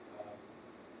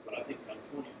 But I think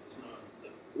California has known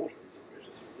that water is a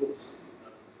precious resource.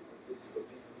 This for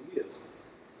many years.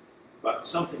 But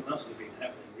something must have been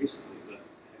happening recently that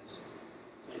has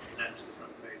taken that to the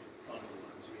front page of the Chronicle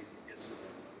I was reading yesterday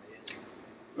on my way in.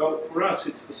 Well, for us,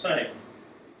 it's the same.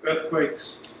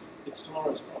 Earthquakes, it's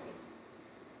tomorrow's problem.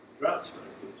 Droughts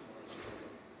won't be tomorrow's problem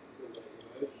until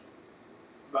they emerge.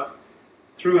 But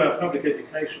through our public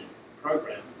education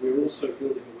program, we're also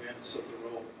building awareness of the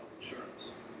role of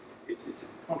insurance. It's a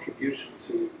contribution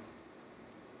to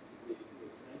the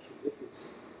financial literacy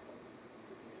of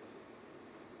the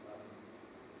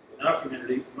community. In our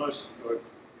community, most folk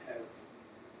have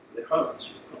their homes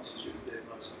constitute their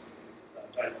most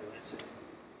valuable asset.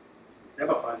 We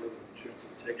have a high level of insurance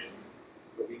protection,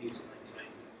 but we need to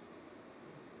maintain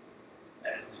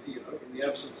that. And in the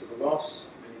absence of a loss,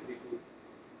 many people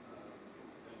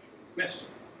naturally question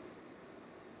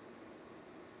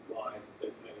why they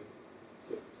pay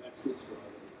certain taxes, why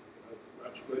they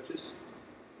it's a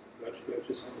grudge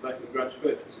purchase on the back of a grudge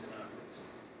purchase in our case.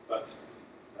 But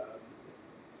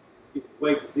in the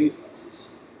wake of these losses,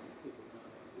 people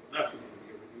now in our community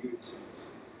a renewed sense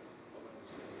of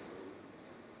understanding their awareness.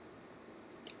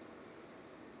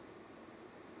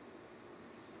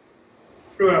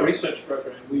 Through our research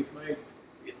program, we've made,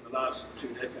 in the last 2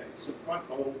 decades, some quite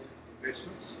bold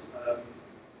investments.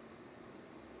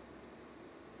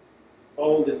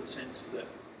 Bold in the sense that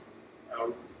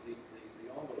the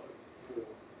envelope for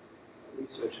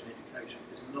research and education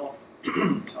is not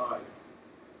tied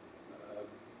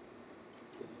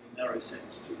in any narrow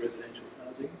sense to residential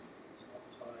housing. It's not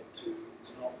tied to,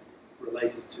 it's not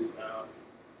related to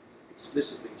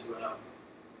explicitly to our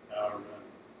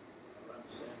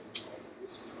understanding of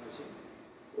risk pricing,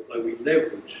 although we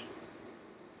leverage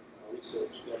our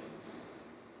research gains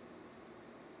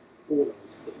for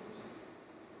those things.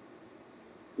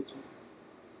 It's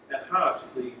at heart,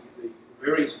 the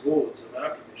various boards of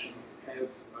our commission have,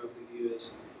 over the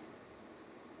years,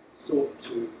 sought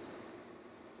to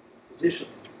position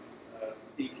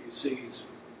EQC's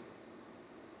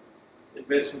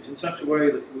investment in such a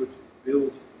way that would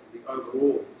build the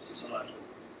overall societal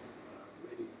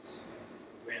readiness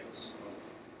and awareness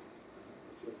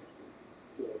of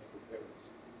geological perils.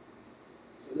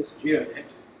 So this GeoNet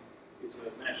is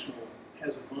a national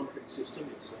hazard monitoring system.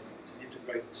 It's an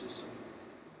integrated system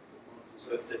that monitors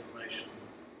earth deformation,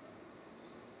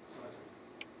 seismic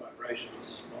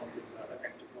vibrations, monitoring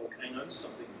active volcanoes,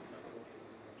 something that California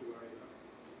doesn't have to worry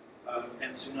about,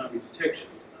 and tsunami detection,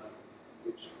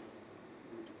 which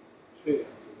we share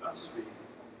with us, the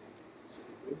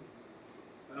Pacific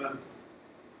Rim.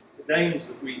 The gains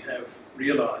that we have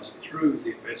realised through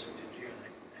the investment in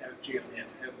GeoNet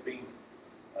have been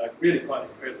really quite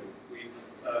incredible. We've,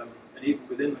 and even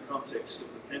within the context of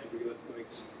the Canterbury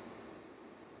earthquakes,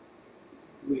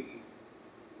 we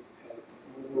have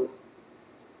more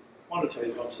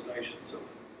quantitative observations of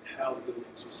how the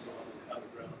buildings responded, how the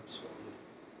ground responded,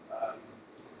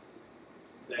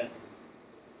 than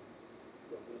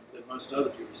most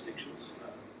other jurisdictions,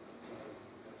 outside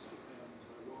of Japan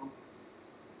and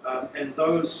Taiwan. And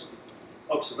those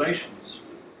observations,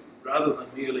 rather than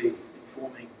merely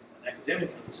informing an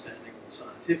academic understanding or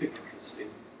scientific interest in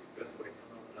earthquake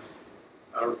phenomena,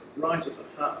 are right at the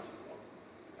heart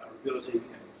of our ability and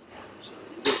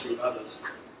the ability of others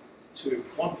to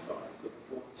quantify the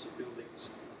performance of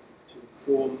buildings, to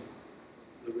inform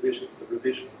the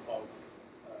revision of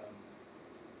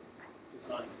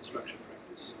design and construction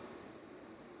practice,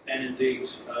 and indeed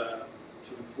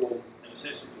to inform an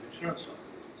assessment of insurance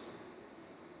liabilities,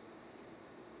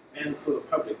 and for the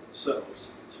public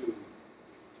themselves to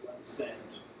understand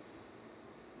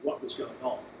what was going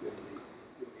on when the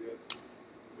earth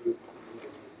moved the way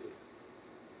it did.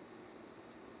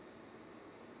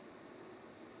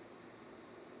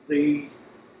 The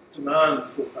demand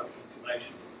for public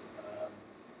information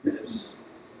has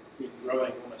been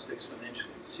growing almost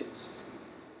exponentially since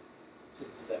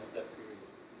that period.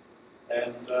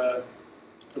 And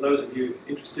for those of you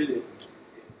interested in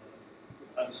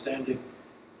understanding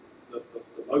the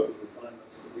local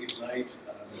refinements that we've made,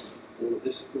 all of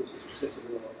this, of course, is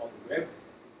accessible on the web.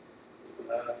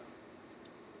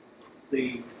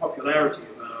 The popularity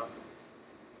of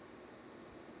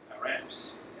our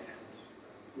apps and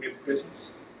web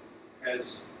presence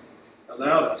has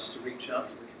allowed us to reach out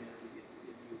to the community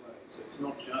in new ways. So it's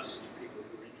not just people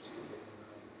who are interested in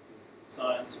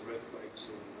science or earthquakes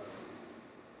or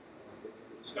the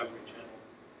Discovery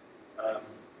Channel,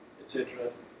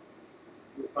 etc.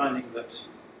 We're finding that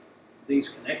these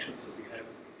connections that we have in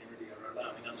the community are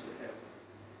allowing us to have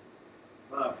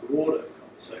far broader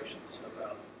conversations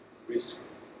about risk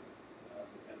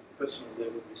at a personal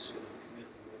level, risk at a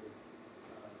community level,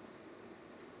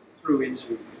 through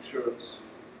into insurance,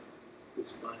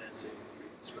 risk financing,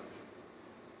 reconstruction.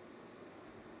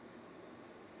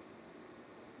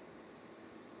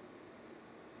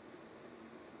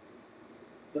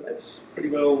 So that's pretty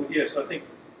well, yes, I think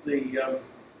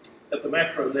at the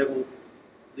macro level,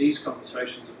 these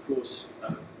conversations, of course,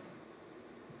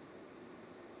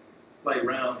 play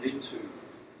round into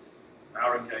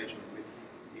our engagement with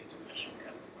the international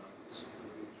capital markets and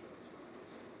the insurance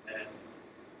markets.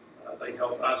 And they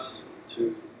help us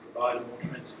to provide a more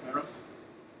transparent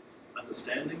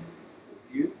understanding or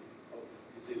view of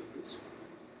New Zealand risk.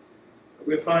 But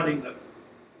we're finding that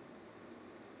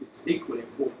it's equally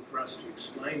important for us to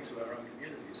explain to our own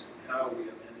communities how we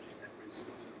are managing that risk in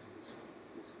terms of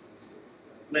risk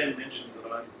management. Glenn mentioned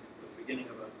that I'm at the beginning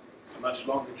of a much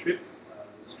longer trip.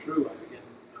 It's true, I begin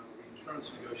our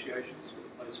reinsurance negotiations for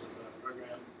the placement of our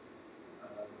program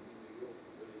in New York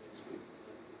early next week.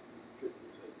 The trip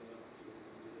will take me up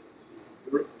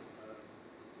to Europe,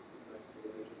 back to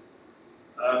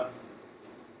Asia.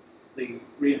 The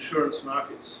reinsurance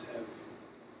markets have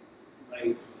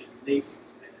made a unique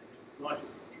and vital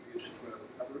contribution to our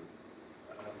recovery.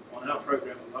 On our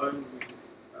program alone,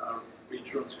 our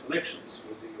reinsurance collections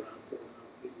will be around $4.5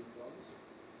 billion,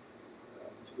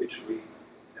 to which we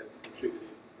have contributed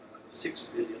 $6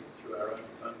 billion through our own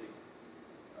funding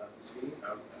scheme,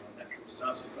 our natural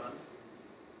disaster fund.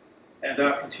 And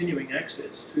our continuing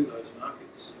access to those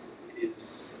markets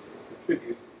is a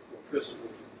tribute, well, first of all,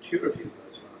 to the maturity of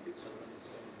those markets and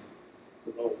understanding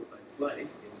the role that they play in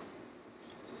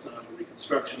societal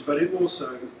reconstruction, but it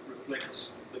also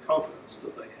reflects the confidence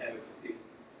that they have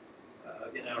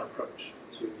in our approach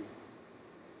to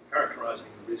characterising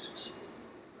the risks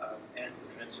and the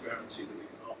transparency that we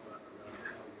can offer around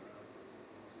how we run our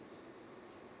businesses.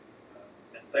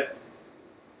 And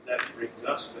that brings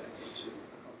us back into a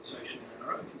conversation in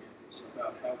our own communities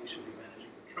about how we should be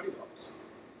managing the trade-offs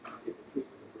in the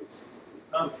treatment of risk. We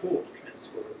can't afford to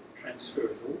transfer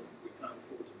it all. We can't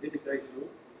afford to mitigate it all.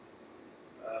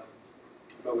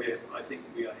 But I think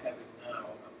we are having now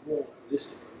a more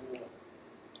holistic, a more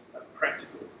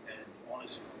practical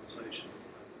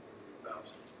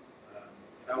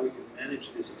how we can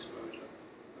manage this exposure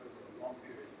over a long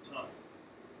period of time.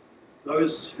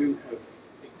 Those who have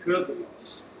incurred the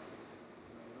loss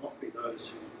may not be those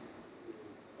who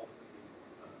will ultimately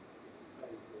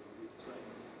pay for the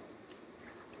reinstatement.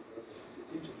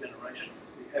 It's intergenerational.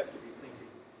 We have to be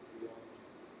thinking beyond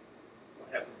what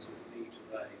happens with me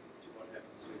today to what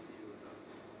happens with you and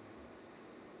others tomorrow.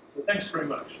 So thanks very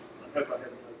much. I hope I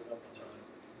haven't taken up my time.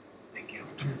 Thank you.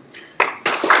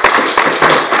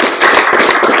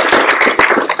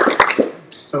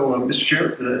 So, Mr. Chair,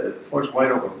 the floor is wide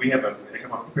open. We have a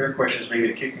couple of prepared questions maybe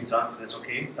to kick things off, if that's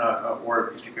okay.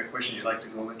 Or if you've got questions you'd like to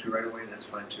go into right away, that's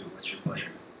fine too. What's your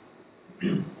pleasure?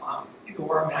 Either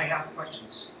or, I mean, I have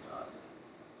questions.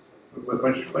 Why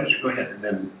don't you go ahead and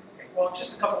then... Okay, well,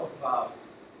 just a couple of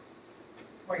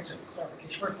points of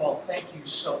clarification. First of all, thank you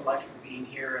so much for being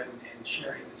here and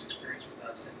sharing this experience with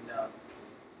us. And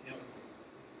you know, we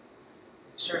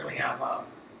certainly have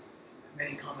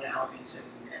many commonalities and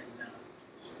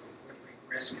sort of earthquake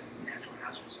risk and these natural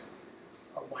hazards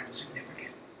are widely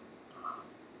significant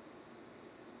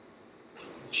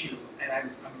issue. And I'm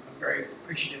very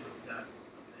appreciative of the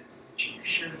information you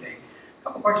shared today. A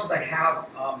couple questions I have.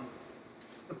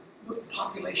 The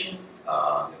population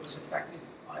that was affected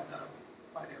by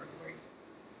the earthquake?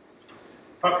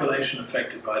 Population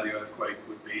affected by the earthquake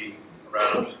would be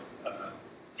around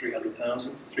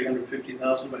 300,000,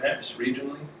 350,000 perhaps,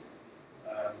 regionally.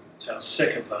 It's our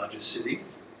second largest city.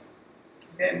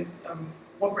 Then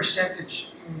what percentage,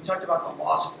 you talked about the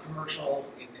loss of commercial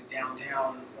in the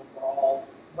downtown overall,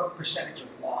 what percentage of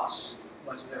loss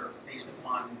was there based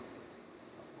upon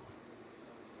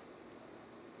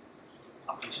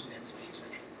population density,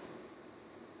 etc.?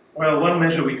 Well, one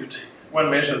measure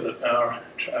that our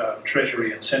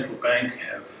Treasury and Central Bank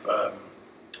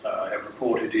have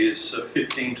reported is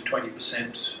 15 to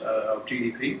 20% of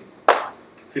GDP,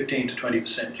 15 to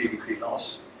 20% GDP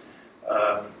loss,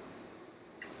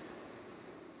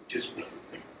 which is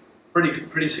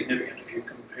pretty significant if you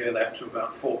compare that to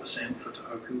about 4% for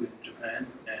Tohoku in Japan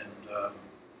and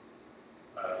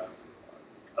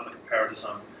other comparators.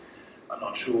 I'm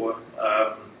not sure.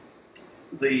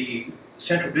 The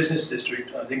Central Business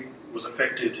District, I think, was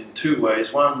affected in two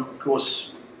ways. One, of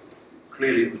course,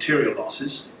 clearly the material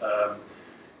losses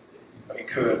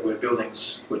incurred where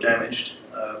buildings were damaged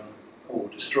or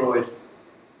destroyed,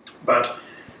 but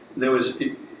there was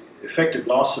effective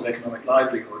loss of economic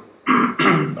livelihood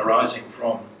arising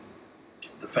from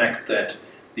the fact that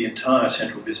the entire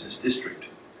Central Business District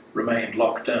remained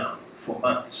locked down for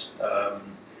months.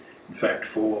 In fact,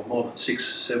 for more than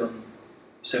 7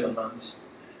 months,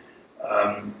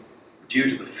 due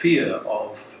to the fear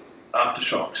of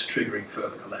aftershocks triggering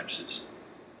further collapses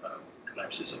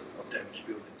of damaged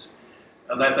buildings.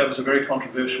 And that was a very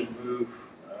controversial move,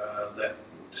 that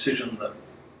decision that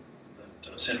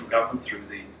central government through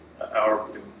our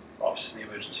Office of the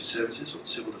Emergency Services or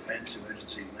Civil Defence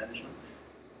Emergency Management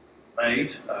made.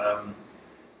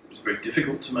 It was very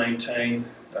difficult to maintain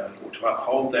or to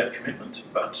uphold that commitment,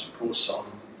 but of course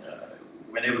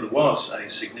whenever there was a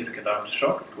significant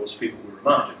aftershock, of course people were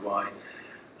reminded why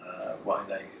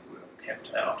they were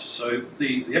kept out. So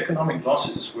the economic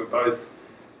losses were both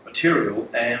material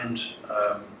and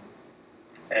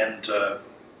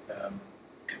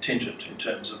contingent in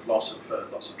terms of loss of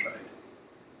trade.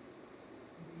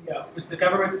 Yeah, was the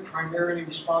government primarily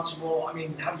responsible? I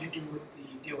mean, how did you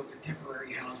deal with the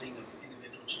temporary housing of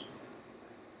individuals,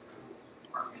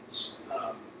 apartments?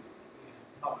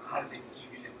 How did you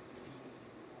do that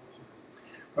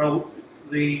with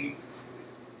the fee?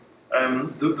 Well,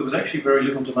 there was actually very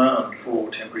little demand for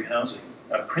temporary housing,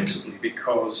 principally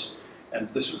because, and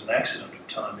this was an accident of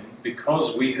timing,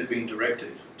 because we had been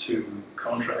directed to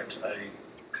contract a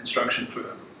construction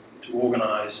firm to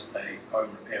organise a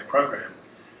home repair program.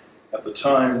 At the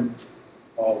time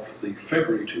of the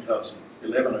February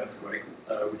 2011 earthquake,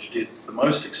 which did the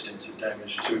most extensive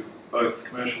damage to both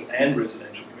commercial and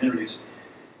residential communities,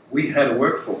 we had a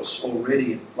workforce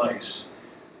already in place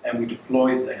and we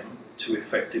deployed them to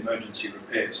effect emergency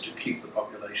repairs to keep the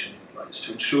population in place,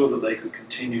 to ensure that they could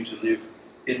continue to live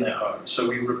in their homes. So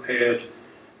we repaired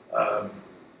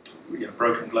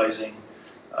broken glazing,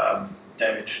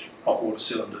 damaged hot water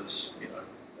cylinders,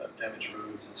 damaged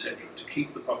roofs, etc., to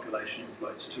keep the population in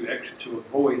place, to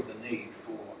avoid the need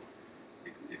for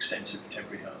extensive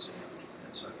temporary housing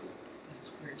and so forth. That's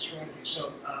a great strategy.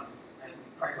 So, and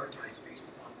prioritize based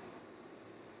upon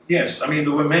that. Yes, I mean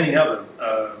there were many other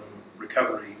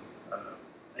recovery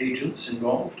agents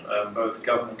involved, both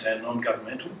government and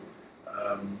non-governmental.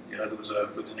 There was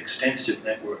an extensive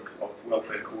network of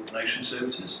welfare coordination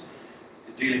services.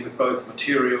 dealing with both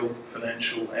material,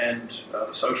 financial, and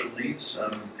social needs,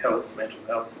 health, mental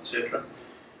health, etc.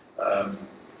 The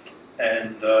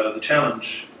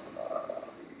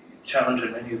challenge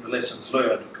and many of the lessons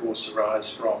learned, of course,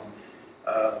 arise from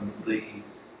the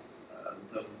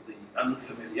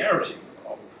unfamiliarity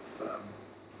of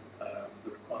the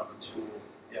requirements for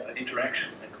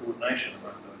interaction and coordination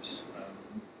among those.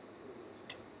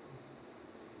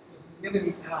 We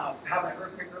didn't have an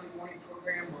earthquake early warning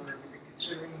program, or have we been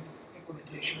considering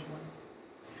implementation of one?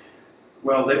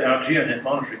 Well, our GeoNet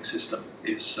monitoring system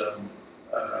is a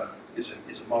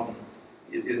modern.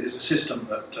 It is a system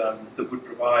that would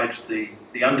provide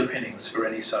the underpinnings for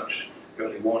any such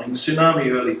early warning. Tsunami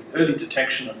early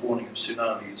detection and warning of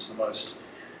tsunami is the most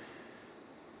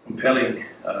compelling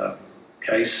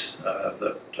case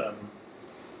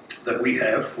that we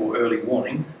have for early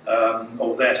warning,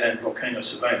 of that and volcano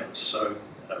surveillance. So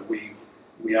we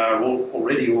are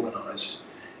already organised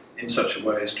in such a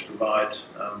way as to provide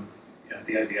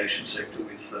the aviation sector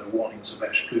with warnings of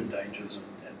ash plume dangers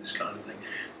and this kind of thing.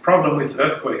 The problem with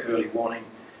earthquake early warning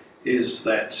is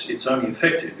that it's only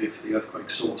effective if the earthquake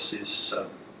source is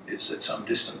at some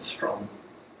distance from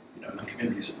the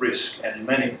communities at risk, and in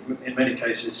many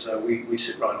cases we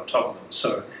sit right on top of them.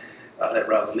 So that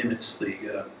rather limits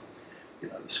the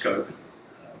the scope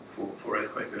for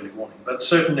earthquake early warning. But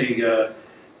certainly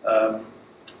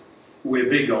we're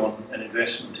big on an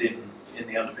investment in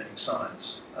the underpinning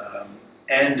science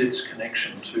and its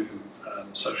connection to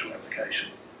social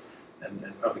application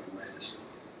and public awareness.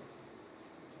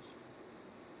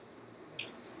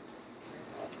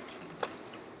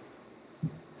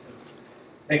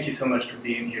 Thank you so much for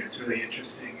being here. It's really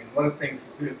interesting. And one of the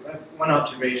things, one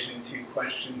observation, 2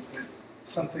 questions, but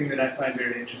something that I find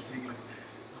very interesting is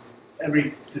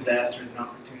every disaster is an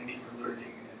opportunity for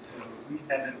learning. And so we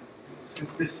haven't,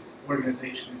 since this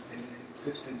organization has been in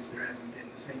existence, there haven't been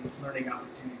the same learning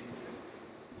opportunities that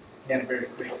Canterbury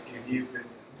Quakes give you. But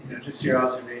just your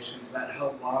observations about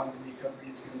how long the recovery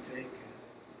is going to take.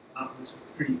 It was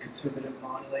pretty conservative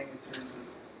modeling in terms of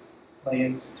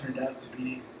claims turned out to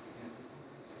be.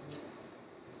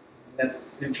 That's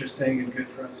interesting and good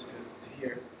for us to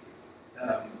hear.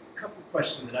 A couple of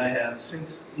questions that I have.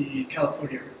 Since the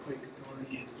California Earthquake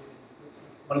Authority has been,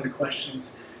 one of the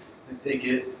questions that they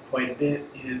get quite a bit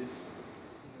is,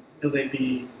 will they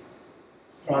be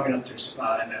strong enough to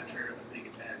survive after a big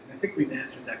event? And I think we've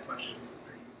answered that question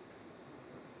pretty.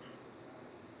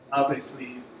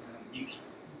 Obviously,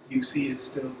 UC is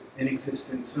still in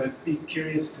existence, so I'd be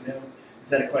curious to know, is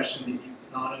that a question that you've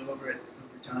thought of over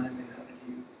time, and how did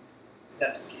you,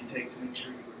 steps that you take to make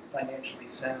sure you were financially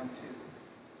sound to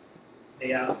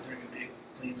pay out during a big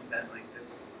claims event like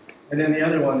this? And then the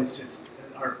other one is just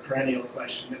our perennial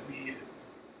question that we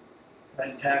try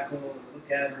to tackle or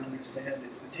look at or understand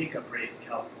is the take-up rate in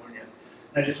California.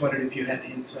 And I just wondered if you had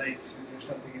insights. Is there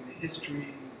something in the history?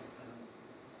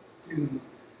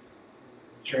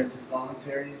 Insurance is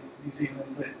voluntary in New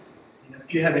Zealand, but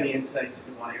if you have any insights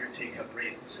into why your take-up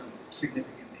rate is so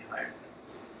significantly higher than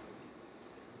us.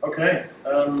 Okay.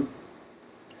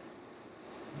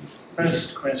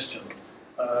 First question.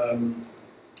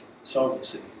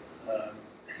 Solvency.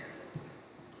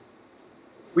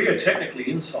 We are technically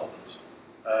insolvent.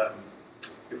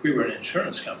 If we were an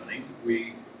insurance company,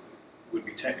 we would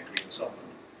be technically insolvent.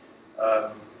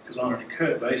 Because on an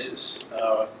incurred basis,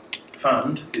 our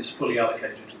fund is fully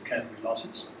allocated to the Canterbury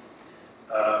losses,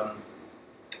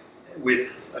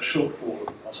 with a shortfall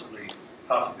of possibly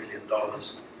 $500 million,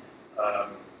 for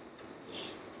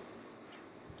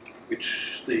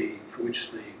which the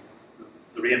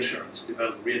reinsurance, the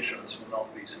available reinsurance, will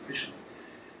not be sufficient.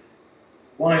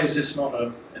 Why is this not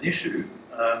an issue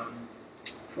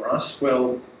for us?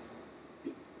 Well,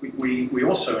 we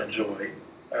also enjoy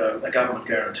a government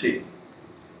guarantee.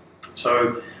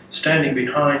 So standing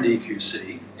behind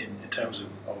EQC in terms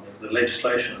of the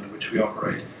legislation under which we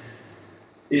operate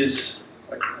is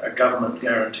a government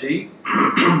guarantee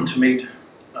to meet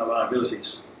our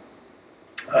liabilities.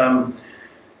 For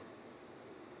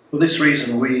this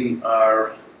reason, we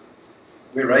have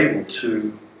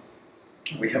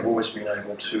always been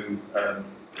able to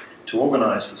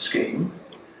organise the scheme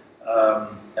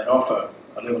and offer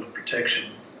a level of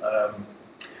protection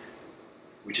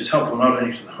which is helpful not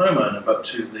only to the homeowner but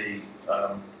to the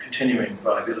continuing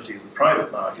viability of the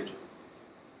private market.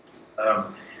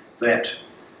 That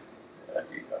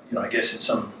I guess in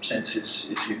some sense is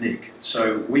unique.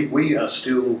 So we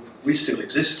still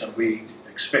exist, and we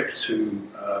expect to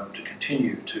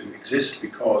continue to exist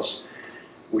because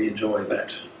we enjoy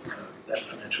that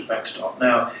financial backstop.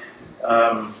 Now,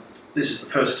 this is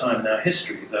the first time in our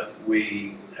history that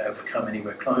we have come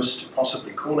anywhere close to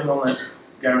possibly calling on that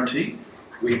guarantee.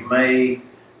 It may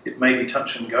be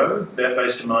touch and go, bearing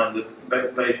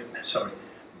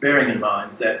in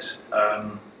mind that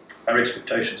our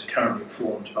expectations are currently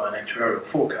informed by an actuarial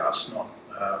forecast, not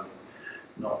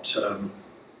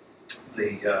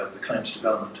the claims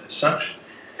development as such.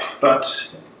 But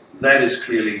that is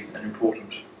clearly an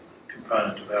important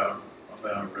component of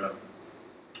our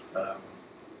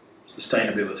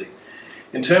sustainability.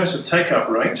 In terms of take-up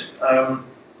rate,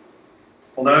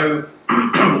 although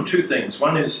two things.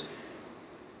 One is,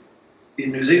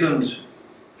 in New Zealand,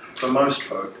 for most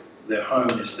folk, their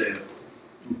home is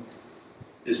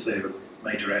their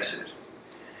major asset.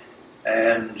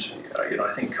 And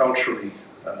I think culturally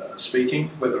speaking,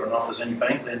 whether or not there's any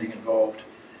bank lending involved,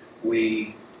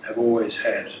 we have always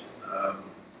had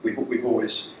we've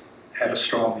always had a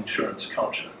strong insurance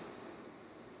culture.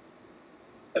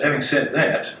 But having said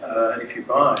that, if you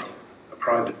buy a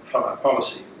private fire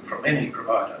policy from any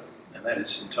provider, and that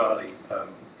is entirely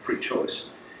free choice,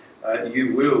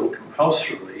 you will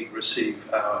compulsorily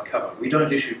receive our cover. We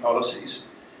don't issue policies.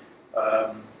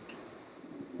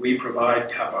 We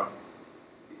provide cover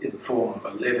in the form of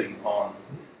a levy on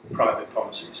private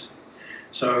policies.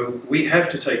 So we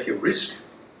have to take your risk,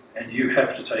 and you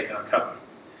have to take our cover.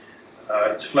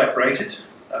 It's flat rated,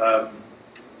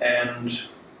 and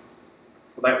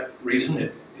for that reason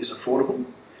it is affordable.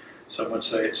 Some would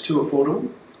say it's too affordable.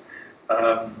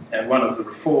 And one of the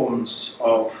reforms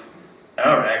of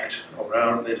our Act, or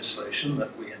our legislation,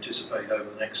 that we anticipate over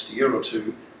the next year or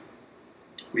two,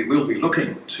 we will be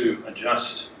looking to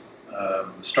adjust the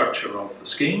structure of the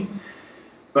scheme,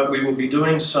 but we will be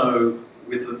doing so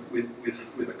with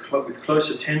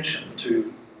close attention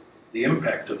to the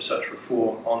impact of such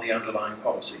reform on the underlying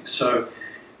policy. So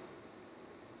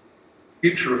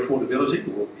future affordability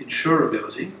or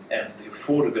insurability and the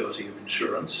affordability of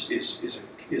insurance is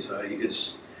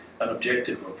an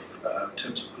objective of in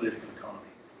terms of political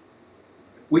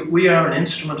economy. We are an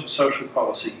instrument of social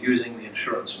policy using the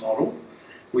insurance model.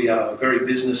 We are very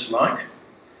business-like,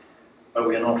 but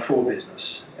we are not for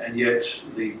business. And yet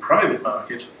the private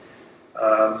market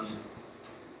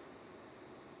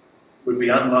would be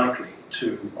unlikely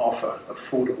to offer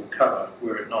affordable cover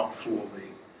were it not for the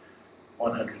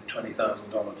 $120,000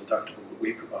 deductible that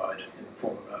we provide in the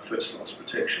form of our first loss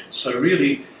protection. So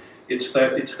really, it's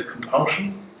the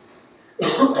compulsion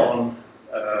on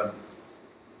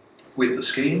with the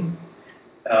scheme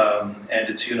and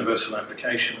its universal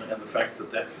application, and the fact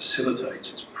that that facilitates,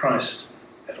 it's priced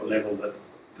at a level that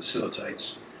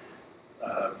facilitates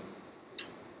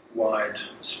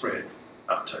widespread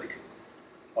uptake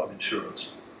of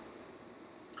insurance.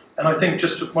 And I think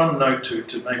just one note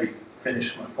to maybe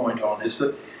finish my point on is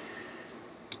that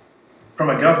from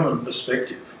a government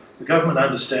perspective, the government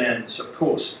understands, of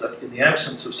course, that in the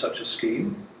absence of such a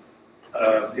scheme,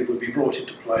 it would be brought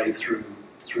into play through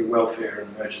welfare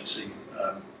and emergency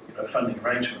funding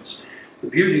arrangements. The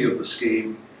beauty of the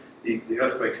scheme, the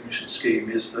Earthquake Commission scheme,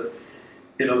 is that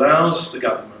it allows the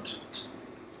government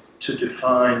to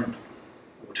define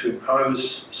or to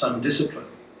impose some discipline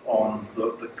on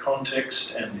the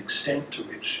context and extent to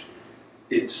which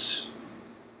its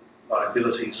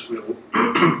liabilities will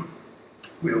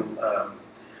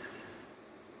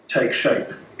take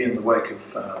shape in the wake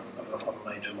of a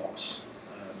major loss.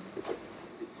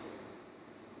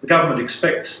 The government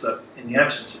expects that in the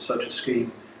absence of such a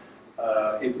scheme,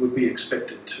 it would be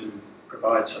expected to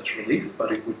provide such relief,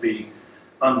 but it would be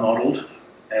unmodelled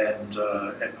and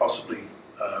possibly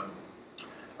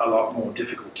a lot more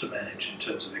difficult to manage in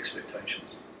terms of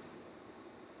expectations.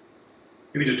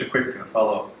 Maybe just a quick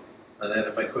follow-up on that,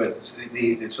 if I could. So the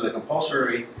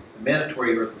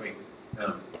mandatory earthquake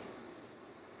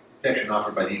protection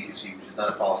offered by the EQC, which is not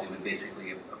a policy, but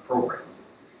basically a program.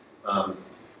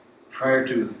 Prior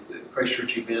to the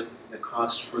Christchurch event, the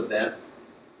cost for that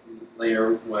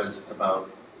layer was about,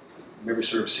 maybe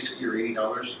sort of $60 or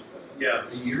 $80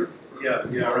 a year?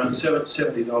 Yeah, around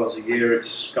 $70 a year.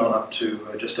 It's gone up to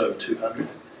just over $200.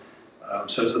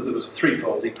 So there was a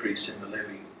threefold increase in the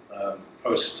levy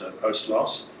post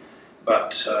loss,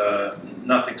 but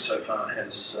nothing so far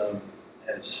has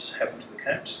happened to the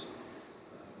caps.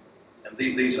 And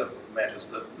these are matters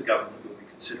that the government will be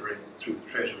considering through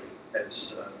the Treasury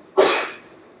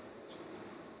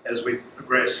as we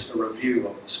progress a review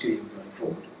of the scheme going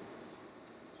forward.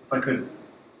 If I could,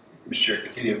 Mr. Chair,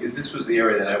 continue. This was the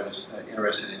area that I was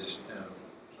interested in just a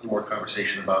little more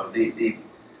conversation about. The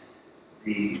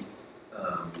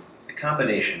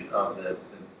combination of the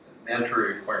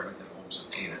mandatory requirement that homes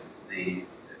obtain it,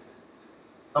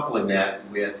 coupling that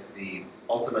with the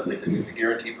ultimately the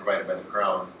guarantee provided by the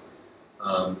Crown,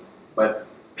 but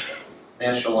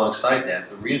matched alongside that,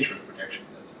 the reinsurance protection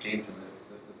that's obtained from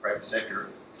the private sector,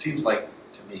 seems like,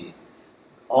 to me,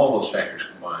 all those factors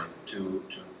combined to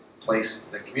place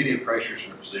the community of Christchurch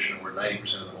in a position where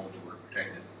 90% of the homes were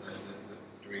protected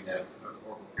during that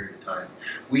horrible period of time.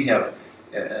 We have,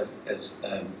 as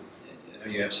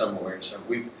you have some awareness of,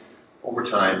 we've, over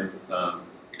time,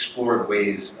 explored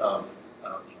ways of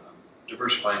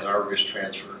diversifying our risk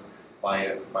transfer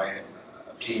by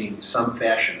obtaining some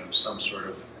fashion of some sort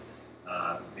of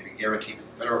maybe guarantee from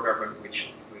the federal government,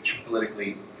 which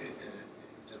politically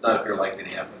does not appear likely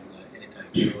to happen anytime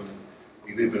soon.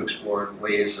 We've even explored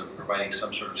ways of providing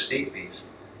some sort of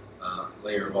state-based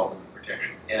layer of ultimate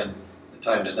protection, and the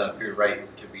time does not appear right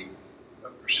to be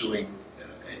pursuing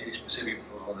any specific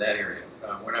proposal in that area.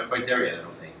 We're not quite there yet, I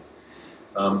don't think.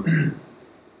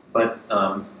 But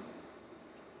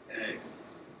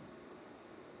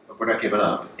we're not giving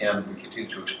up, and we continue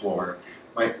to explore.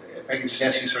 If I could just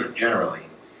ask you sort of generally,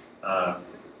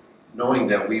 knowing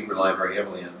that we rely very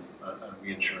heavily on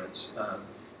reinsurance,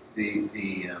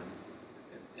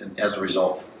 and as a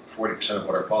result, 40% of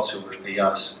what our policyholders pay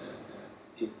us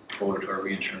is devoted to our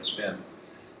reinsurance spend.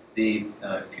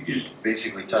 Could you just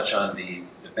basically touch on the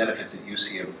benefits that you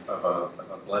see of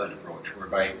a blended approach,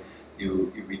 whereby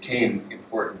you retain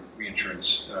important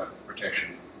reinsurance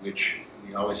protection, which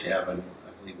we always have, and I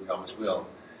believe we always will,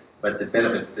 but the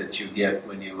benefits that you get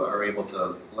when you are able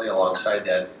to lay alongside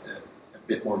that a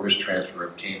bit more risk transfer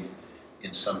obtained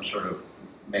in some sort of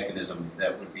mechanism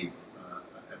that would be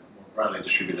more broadly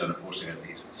distributed on a post-event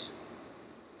basis.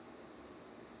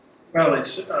 Well,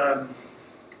 it's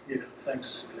yeah,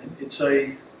 thanks, Glenn. It's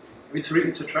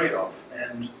a trade-off,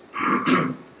 and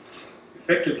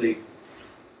effectively,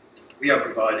 we are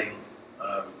providing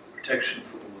protection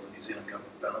for the New Zealand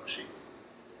government balance sheet.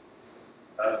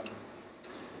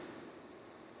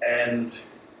 And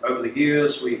over the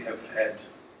years, we have had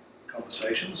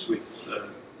conversations with the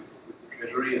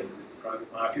Treasury and with the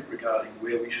private market regarding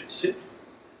where we should sit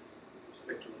with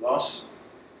respect to the loss.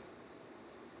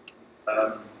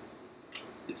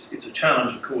 It's a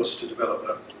challenge, of course, to develop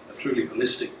a truly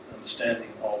holistic understanding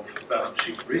of balance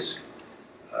sheet risk.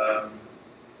 I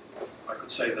could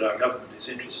say that our government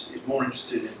is more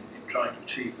interested in trying to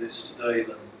achieve this today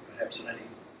than perhaps at any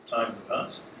time in the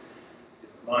past.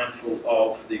 We're mindful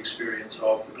of the experience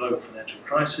of the global financial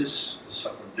crisis, the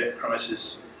sovereign debt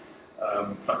crisis,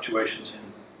 fluctuations in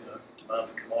demand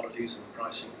for commodities and the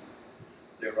pricing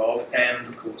thereof, and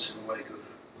of course in the wake of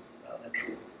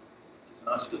natural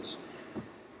disasters.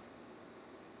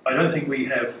 I don't think we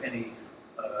have any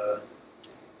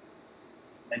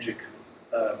magic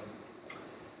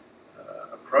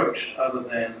approach other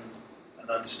than an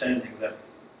understanding that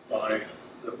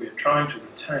we're trying to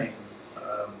retain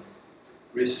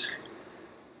risk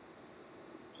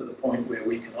to the point where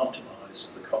we can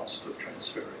optimize the cost of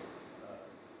transferring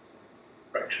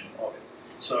a fraction of it.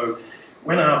 So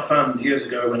when our fund, years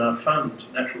ago, when our fund,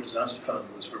 Natural Disaster Fund,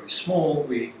 was very small,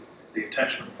 the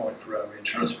attachment point for our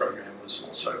reinsurance program was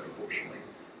also proportionally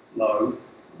low,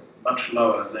 much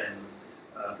lower than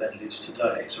it is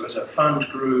today. So as our fund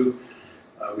grew,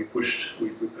 we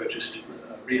purchased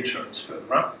reinsurance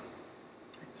further up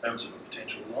in terms of a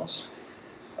potential loss.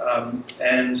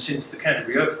 And since the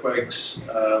Canterbury earthquakes,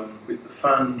 with the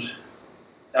fund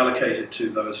allocated to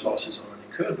those losses on an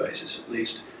incurred basis at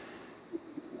least,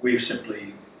 we've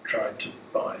simply tried to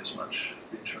buy as much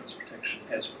reinsurance protection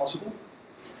as possible.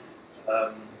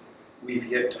 We've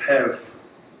yet to have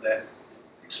that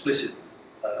explicit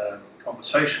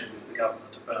conversation with the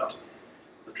government about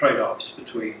the trade-offs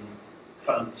between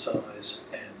fund size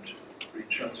and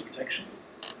reinsurance protection.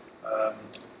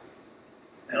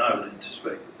 And I would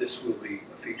anticipate that this will be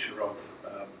a feature of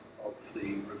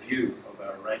the review of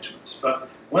our arrangements. But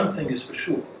one thing is for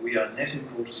sure, we are net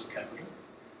importers of capital.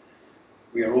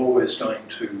 We are always going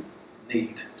to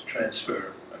need to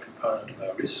transfer a component of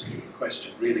our risk. The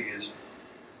question really is,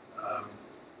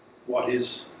 what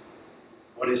is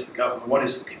the government, what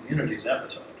is the community's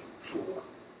appetite for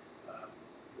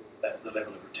the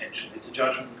level of retention? It's a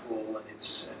judgment call, and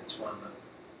it's one that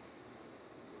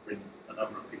will bring a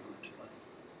number of people into play.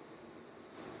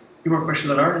 A few more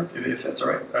questions on Art, if that's all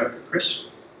right. Chris?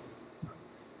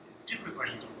 Two quick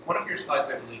questions. One of your slides,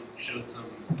 I believe, showed some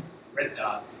red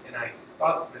dots, and I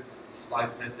thought that the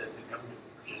slide said that the government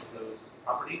purchased those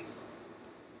properties.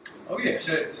 Oh, yes.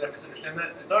 Did I misunderstand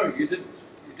that? No, you didn't.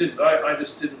 You didn't. I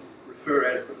just didn't refer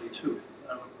adequately to it.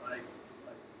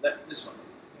 This one.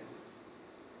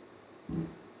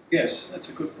 Yes, that's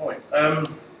a good point.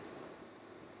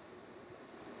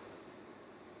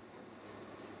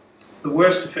 The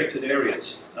worst affected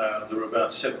areas, there were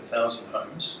about 7,000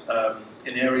 homes,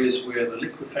 in areas where the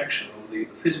liquefaction or the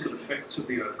physical effects of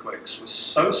the earthquakes were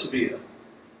so severe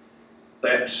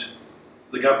that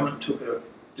the government took a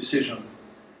decision to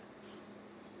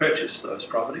purchase those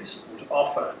properties or to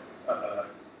offer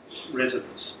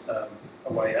residents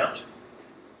a way out,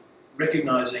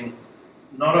 recognising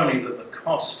not only that the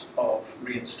cost of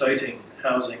reinstating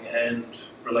housing and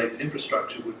related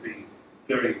infrastructure would be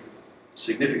very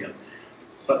significant,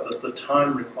 but that the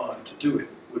time required to do it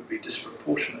would be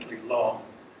disproportionately long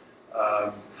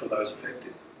for those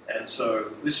affected. And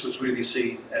so this was really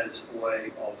seen as a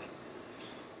way of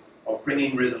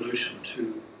bringing resolution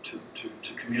to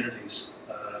communities,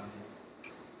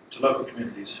 to local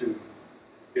communities who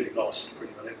really lost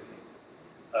pretty well everything,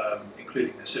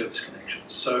 including their service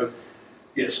connections. So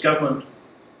yes, government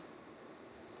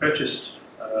purchased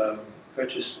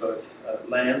both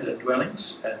land and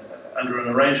dwellings, and under an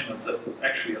arrangement that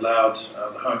actually allowed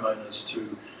the homeowners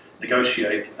to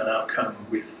negotiate an outcome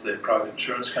with their private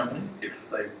insurance company if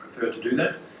they prefer to do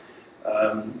that.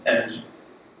 And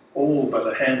all but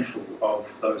a handful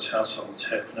of those households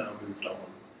have now moved on.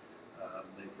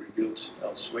 They've rebuilt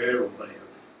elsewhere, or they've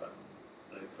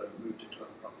moved into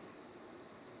other property.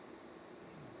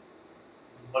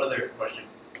 One other question.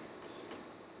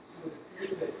 So it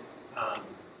appears that there are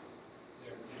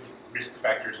different risk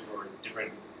factors for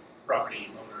different property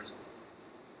owners.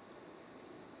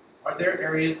 Are there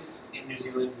areas in New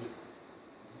Zealand with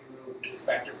zero risk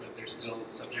factor, but they're still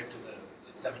subject to the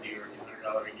 $70 or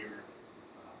 $200 a year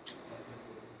assessment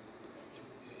for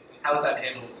risk protection? How is that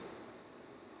handled?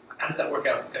 How does that work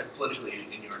out kind of politically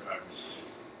in your environment?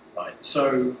 Right.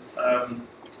 So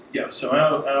so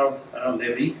our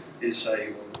levy is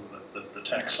the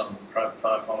tax on private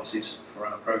fire policies for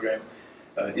our program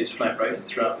is flat rated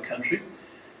throughout the country.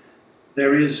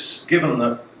 There is, given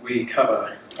that we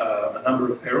cover a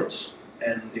number of perils,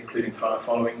 and including fire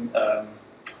following,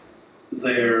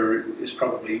 there is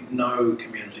probably no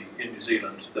community in New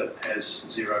Zealand that has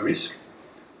zero risk.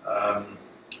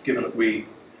 Given that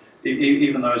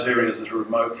even those areas that are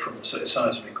remote from, say,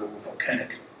 seismic or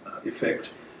volcanic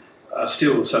effect are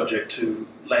still subject to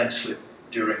landslip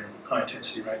during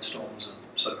high-intensity rainstorms and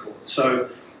so forth. So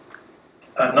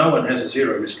no one has a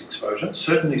zero risk exposure.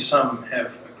 Certainly some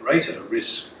have a greater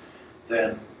risk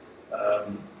than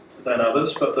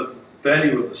others, but the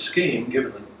value of the scheme,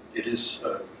 given that it is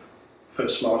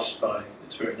first loss by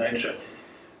its very nature,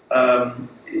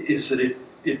 is that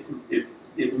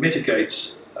it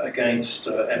mitigates against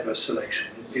adverse selection.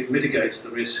 It mitigates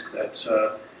the risk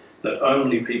that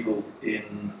only people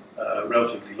in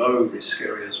relatively low risk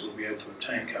areas will be able to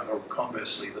obtain cover, or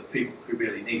conversely, that people who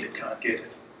really need it can't get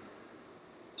it.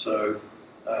 So,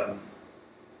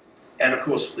 and of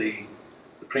course the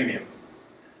premium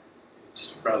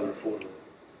is rather affordable.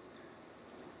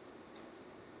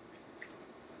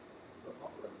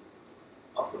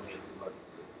 Auckland is the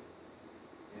largest city,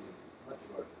 and much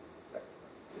larger than the second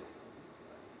largest city.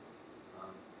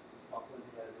 Auckland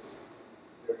has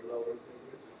very low earthquake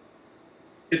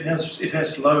risk. It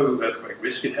has low earthquake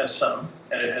risk. It has some,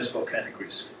 and it has volcanic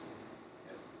risk.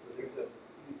 Yeah. So there's a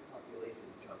huge population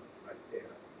chunk right there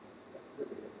that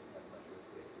really doesn't have much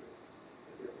earthquake risk,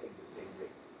 but they're paying the same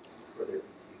rate for their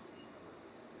PTUC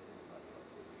cover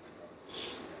as anybody else would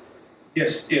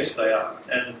be. Yes, they are,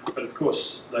 but of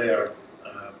course they are.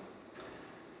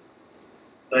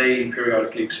 They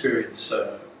periodically experience,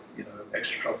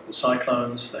 extratropical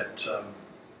cyclones that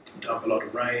dump a lot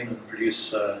of rain and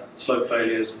produce slope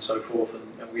failures and so forth,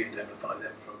 and we indemnify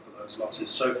them for those losses.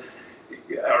 So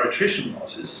our attrition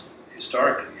losses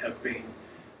historically have been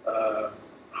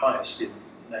highest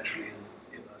naturally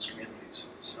in those communities.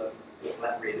 So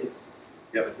Flat rated.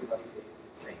 yeah, Everybody pays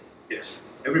the same. yes,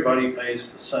 everybody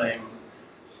pays the same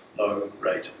low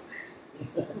rate.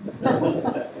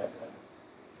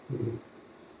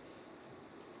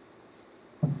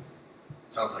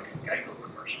 Sounds like a Geico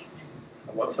commercial.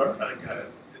 What, sorry?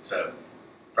 It's a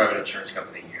private insurance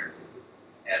company here,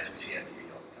 ads we see on TV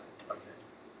all the time.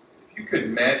 Okay. If you could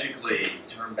magically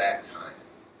turn back time,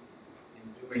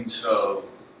 in doing so,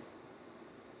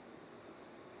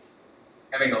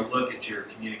 having a look at your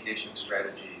communication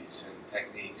strategies and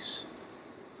techniques,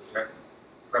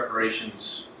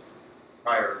 preparations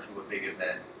prior to a big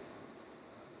event,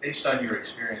 based on your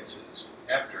experiences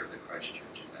after the Christchurch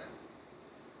event,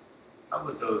 how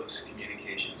would those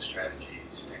communication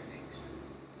strategies, techniques,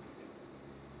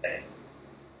 be?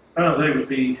 Oh, they would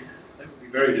be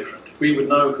very different. We would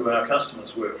know who our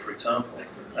customers were, for example,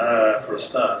 for a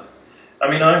start. I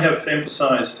mean, I have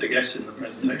emphasised, I guess, in the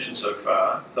presentation so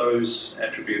far, those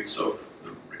attributes of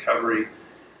the recovery,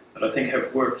 that I think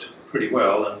have worked pretty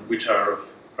well and which are of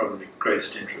probably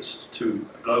greatest interest to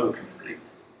a global community,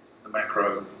 the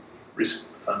macro risk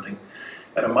funding.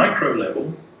 At a micro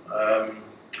level,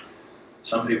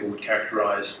 some people would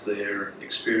characterize their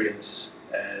experience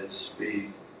as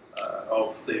being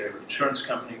of their insurance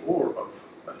company or of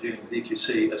dealing with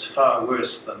EQC as far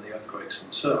worse than the earthquakes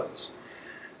themselves.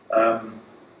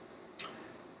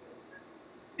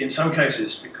 In some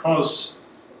cases, because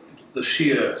the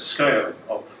sheer scale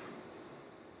of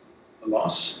the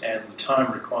loss and the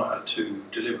time required to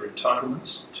deliver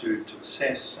entitlements, to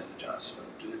assess and adjust and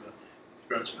deliver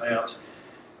insurance payouts,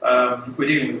 we're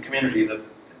dealing with a community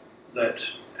that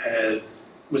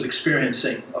was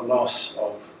experiencing a loss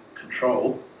of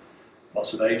control,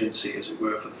 loss of agency, as it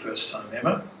were, for the first time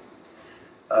ever.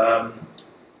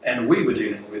 And we were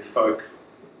dealing with folk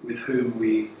with whom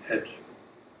we had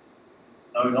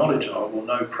no knowledge of or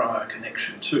no prior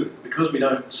connection to. Because we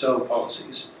don't sell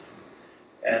policies,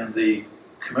 and the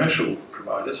commercial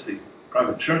providers, the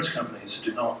private insurance companies,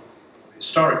 do not,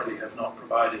 historically have not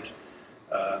provided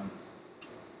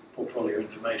portfolio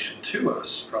information to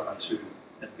us prior to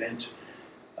an event,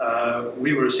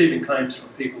 we were receiving claims from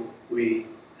people we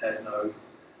had no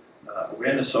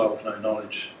awareness of, no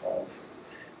knowledge of.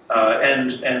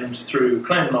 And through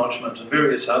claim lodgement and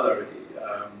various other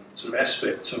sort of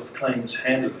aspects of claims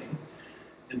handling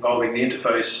involving the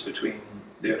interface between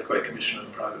the Earthquake Commission and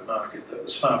the private market, that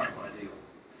was far from ideal.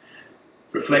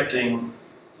 Reflecting,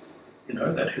 you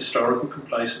know, that historical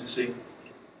complacency,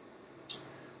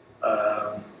 in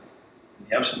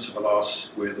the absence of a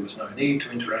loss where there was no need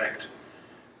to interact,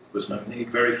 there was no need,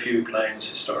 very few claims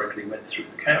historically went through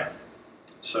the cap.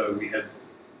 So we had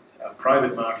our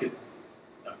private market,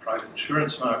 our private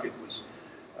insurance market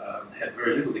had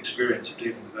very little experience of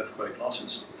dealing with earthquake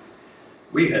losses.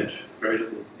 We had very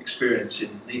little experience in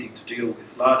needing to deal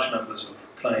with large numbers of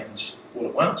claims all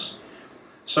at once.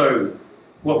 So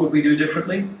what would we do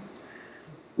differently?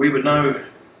 We would know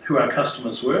who our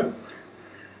customers were.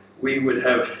 We would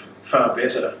have far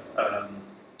better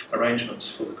arrangements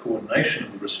for the coordination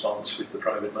of the response with the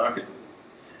private market,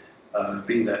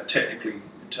 be that technically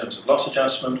in terms of loss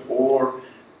adjustment or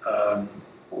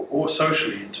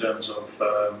socially in terms of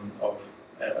a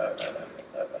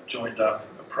joined-up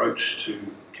approach to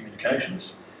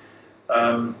communications.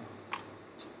 I'd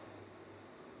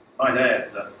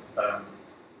add that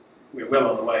we're well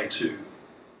on the way to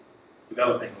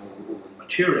developing or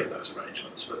maturing those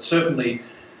arrangements, but certainly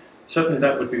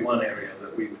that would be one area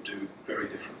that we would do very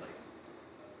differently.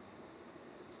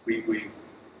 Yeah.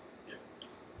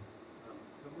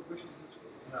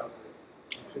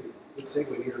 Good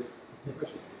segue here.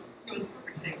 It was a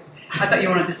perfect segue. I thought you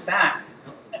wanted this back.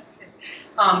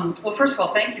 Well, first of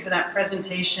all, thank you for that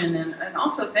presentation, and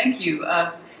also thank you.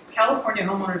 California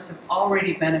homeowners have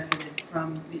already benefited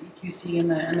from the EQC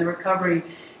and the recovery,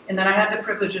 and then I had the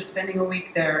privilege of spending a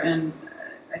week there, and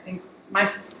I think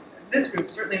this group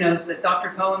certainly knows that Dr.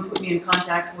 Cohen put me in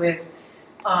contact with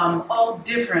all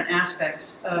different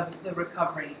aspects of the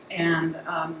recovery, and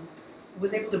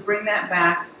was able to bring that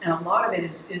back, and a lot of it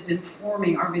is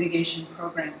informing our mitigation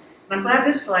program. And I'm glad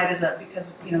this slide is up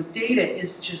because, you know, data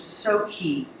is just so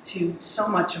key to so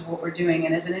much of what we're doing.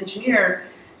 And as an engineer,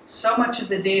 so much of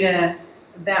the data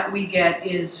that we get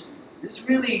is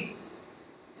really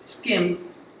skimmed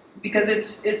because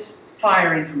it's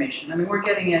fire information. I mean, we're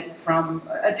getting it from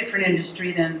a different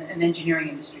industry than an engineering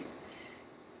industry.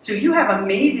 So you have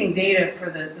amazing data for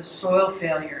the soil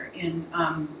failure in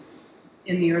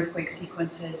the earthquake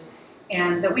sequences,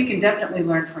 and that we can definitely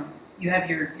learn from. You have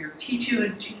your T2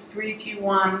 and T3,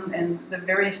 T1, and the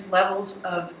various levels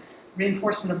of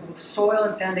reinforcement of both soil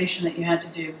and foundation that you had to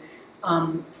do.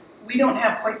 We don't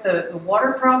have quite the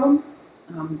water problem.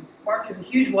 Mark has a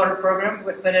huge water program,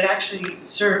 but it actually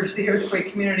serves the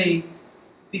earthquake community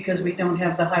because we don't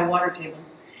have the high water table.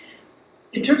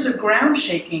 In terms of ground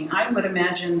shaking, I would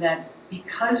imagine that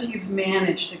because you've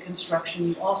managed the construction,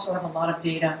 you also have a lot of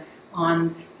data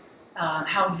on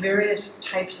how various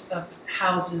types of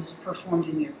houses performed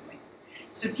in the earthquake.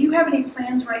 So do you have any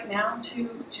plans right now to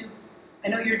I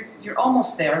know you're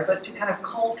almost there, but to kind of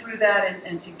cull through that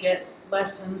and to get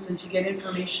lessons and to get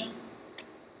information?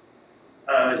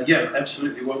 Yeah,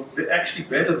 absolutely. Well, actually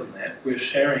better than that, we're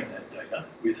sharing that data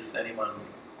with anyone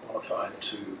qualified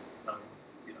to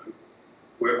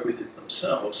work with it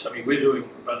themselves. I mean, we're doing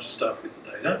a bunch of stuff with the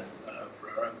data for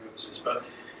our own purposes, but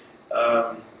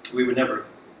we would never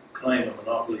claim a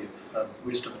monopoly of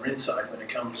wisdom or insight when it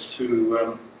comes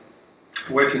to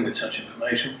working with such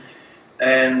information.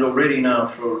 And already now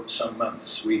for some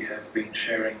months we have been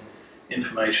sharing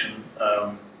information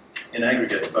in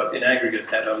aggregate, but in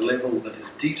aggregate at a level that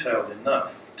is detailed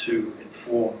enough to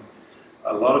inform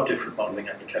a lot of different modelling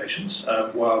applications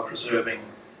while preserving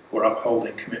or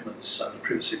upholding commitments under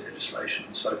privacy legislation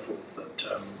and so forth that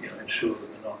ensure that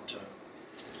we're not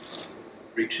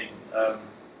breaching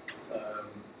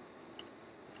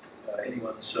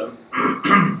anyone's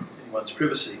anyone's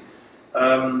privacy.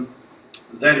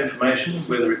 That information,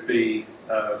 whether it be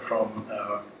from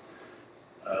our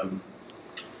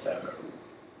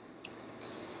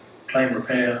claim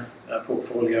repair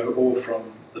portfolio or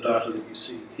from the data that you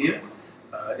see here,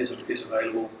 is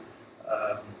available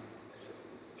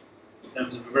in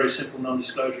terms of a very simple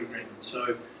non-disclosure agreement.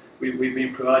 So we've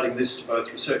been providing this to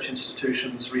both research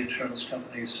institutions, reinsurance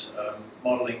companies,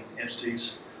 modelling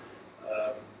entities,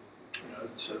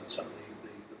 so some of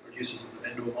the producers of the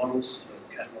vendor models,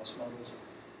 the cat loss models,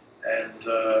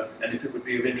 and if it would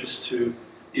be of interest to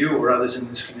you or others in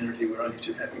this community, we're only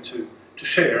too happy to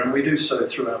share, and we do so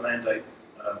through our mandate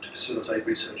to facilitate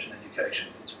research and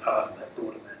education. It's part of that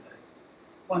broader mandate.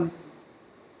 Wonderful.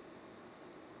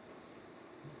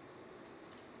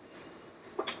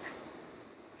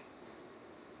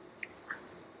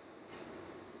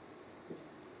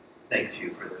 Thanks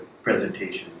you for the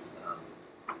presentation.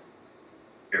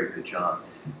 Very good job.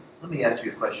 Let me ask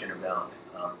you a question about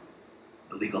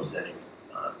the legal setting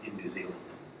in New Zealand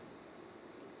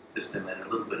system and a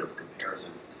little bit of a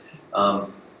comparison.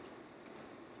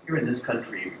 Here in this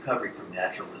country, recovery from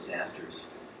natural disasters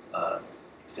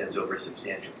extends over a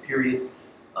substantial period.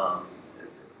 Of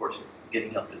course,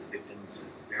 getting up to the victims is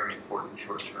very important,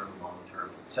 short-term, long-term,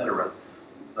 etc.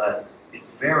 But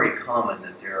it's very common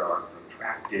that there are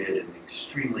protracted and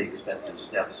extremely expensive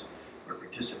steps where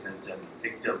participants and the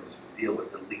victims deal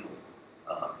with the legal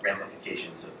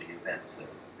ramifications of the events. The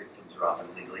victims are often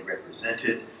legally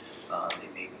represented. They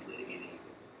may be litigating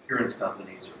insurance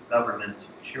companies or governments.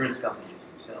 Insurance companies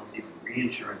themselves, even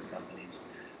reinsurance companies,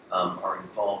 are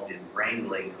involved in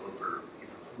wrangling over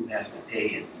who has to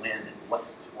pay and when and what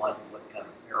kind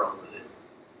of peril was it.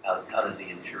 How does the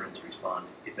insurance respond,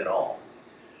 if at all?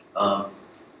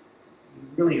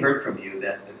 We really heard from you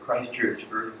that the Christchurch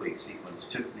earthquake sequence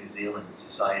took New Zealand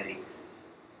society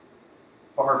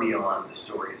far beyond the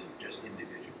stories of just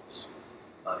individuals.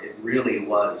 It really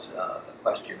was a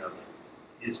question of,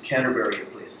 is Canterbury a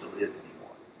place to live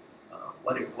anymore?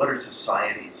 What are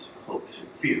society's hopes and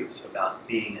fears about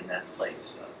being in that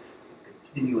place?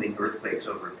 Continuing earthquakes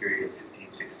over a period of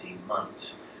 15, 16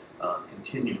 months,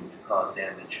 continuing to cause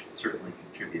damage, certainly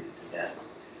contributed to that.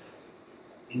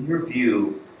 In your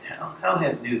view, how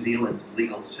has New Zealand's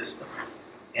legal system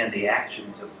and the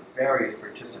actions of the various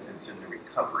participants in the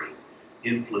recovery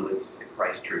influenced the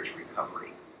Christchurch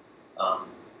recovery?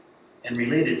 And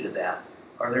related to that,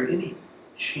 are there any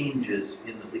changes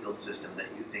in the legal system that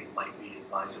you think might be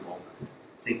advisable,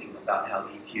 thinking about how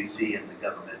EQC and the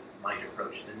government might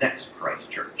approach the next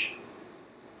Christchurch?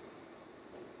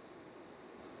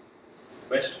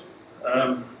 Question.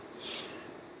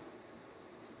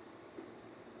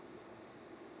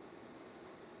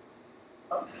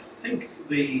 I think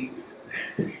the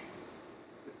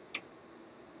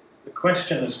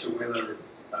question as to whether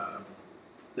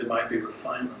there might be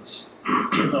refinements,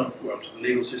 to the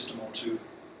legal system or to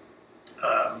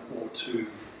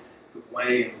the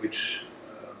way in which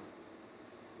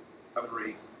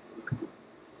recovery,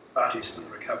 parties to the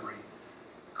recovery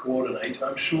coordinate.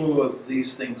 I'm sure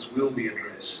these things will be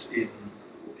addressed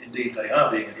indeed they are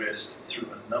being addressed through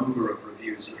a number of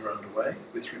reviews that are underway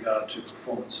with regard to the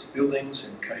performance of buildings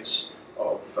in case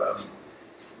of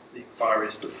the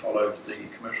inquiries that followed the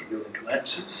commercial building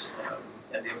collapses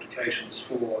and the implications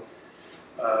for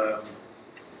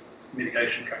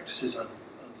mitigation practices under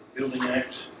the Building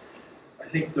Act. I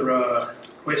think there are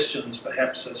questions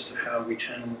perhaps as to how we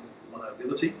channel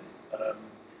liability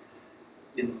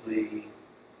in the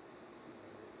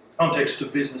context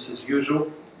of business as usual.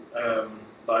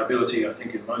 Liability, I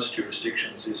think, in most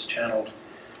jurisdictions is channeled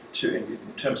to, in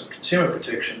terms of consumer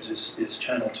protections, is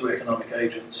channeled to economic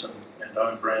agents and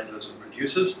own branders and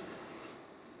producers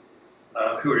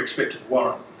who are expected to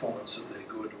warrant performance of their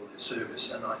good or their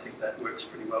service, and I think that works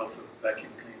pretty well for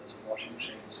vacuum cleaners and washing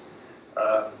machines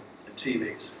and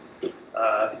TVs.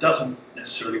 It doesn't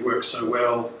necessarily work so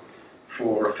well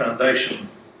for a foundation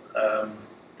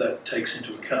that takes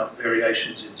into account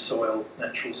variations in soil,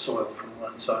 natural soil from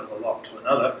one side of a loft to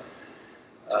another.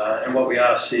 And what we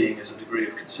are seeing is a degree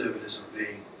of conservatism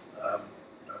being,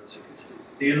 it's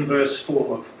the inverse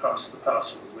form of pass the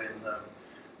parcel. When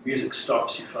music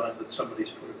stops, you find that somebody's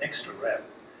put an extra wrap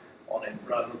on it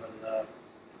rather than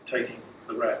taking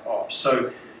the wrap off.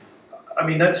 So, I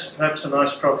mean, that's perhaps a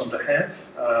nice problem to have.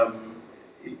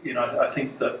 I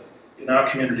think that in our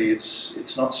community,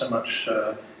 it's not so much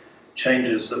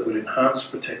changes that would enhance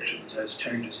protections as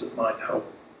changes that might help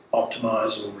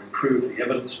optimise or improve the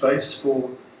evidence base for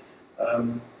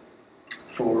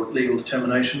legal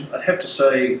determination. I'd have to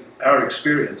say our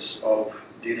experience of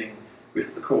dealing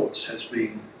with the courts has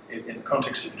been, in the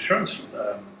context of insurance,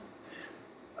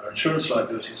 our insurance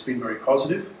liability has been very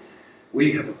positive.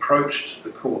 We have approached the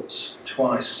courts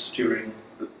twice during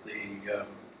the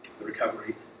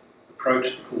recovery,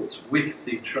 approached the courts with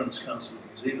the Insurance Council of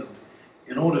New Zealand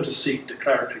in order to seek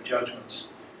declaratory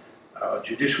judgments,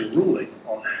 judicial ruling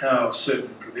on how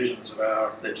certain provisions of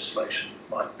our legislation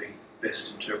might be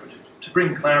best interpreted, to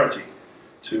bring clarity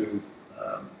to,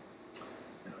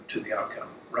 to the outcome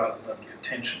rather than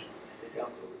contention.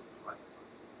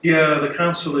 Yeah, the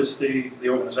council is the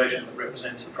organisation that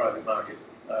represents the private market,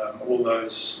 all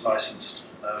those licensed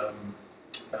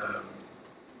under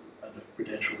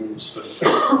prudential rules for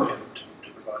to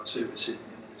provide service in the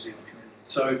New Zealand community.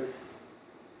 So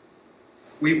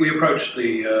we approached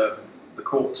the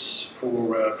courts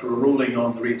for a ruling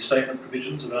on the reinstatement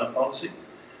provisions of our policy.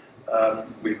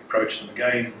 We've approached them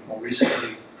again more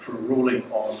recently for a ruling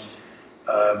on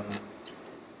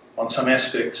some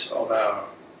aspects of our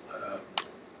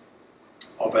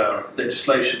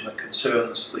legislation that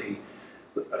concerns that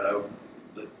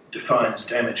defines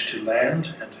damage to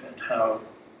land and how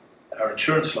our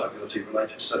insurance liability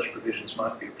related to such provisions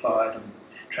might be applied and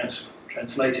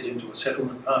translated into a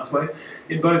settlement pathway.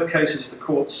 In both cases, the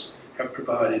courts have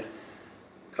provided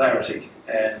clarity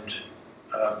and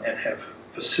have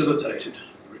facilitated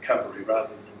the recovery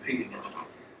rather than impeding it.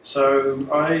 So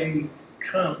I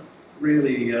can't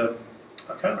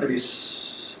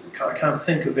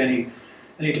think of any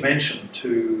dimension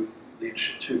to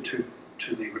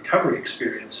the recovery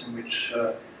experience in which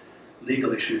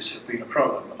legal issues have been a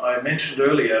problem. I mentioned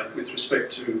earlier, with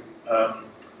respect to the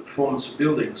performance of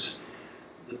buildings,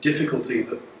 the difficulty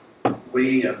that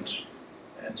we and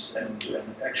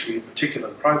actually in particular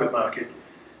the private market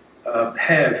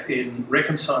have in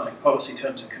reconciling policy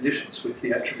terms and conditions with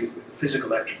the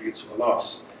physical attributes of a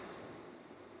loss.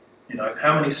 You know,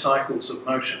 how many cycles of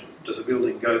motion does a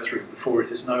building go through before it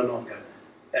is no longer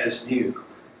as new?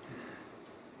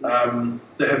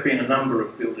 There have been a number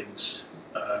of buildings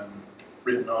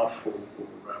written off or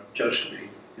judged to be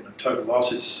total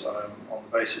losses on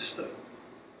the basis that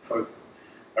folk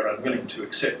are unwilling to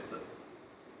accept that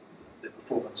their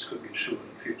performance could be assured in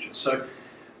the future. So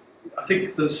I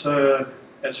think there's,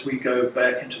 as we go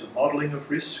back into the modelling of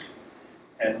risk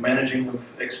and managing of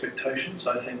expectations,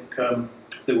 I think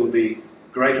there will be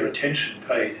greater attention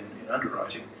paid in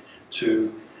underwriting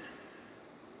to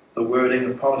the wording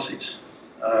of policies.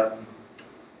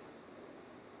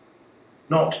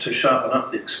 Not to sharpen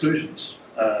up the exclusions,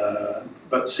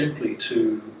 but simply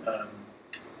to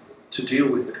deal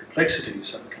with the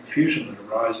complexities and the confusion that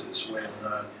arises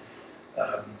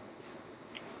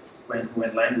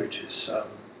when language is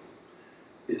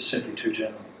simply too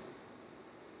general.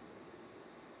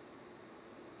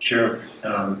 Sure.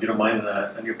 If you don't mind,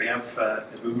 on your behalf,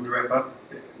 as we move to wrap up,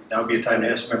 now would be a time to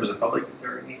ask members of the public if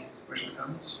there are any questions or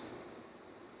comments.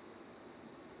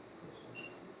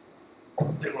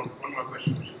 Then one more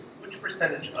question, which is, which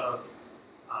percentage of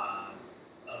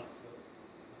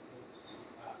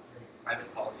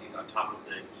private policies on top of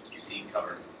the EQC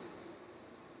cover?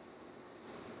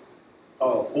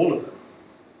 Oh, all of them.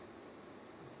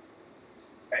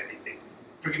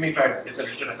 Forgive me if I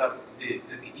misunderstood. I thought the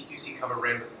EQC cover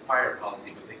ran with the fire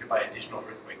policy, but they could buy additional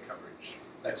earthquake coverage.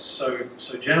 That's so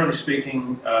generally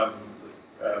speaking,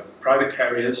 private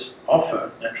carriers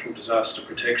offer natural disaster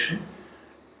protection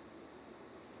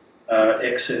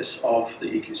excess of the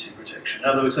EQC protection. In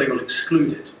other words, they will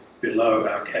exclude it below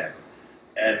our cap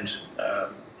and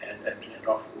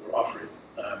offer it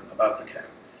above the cap.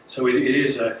 So it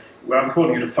is well, I'm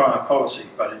calling it a fire policy,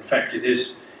 but in fact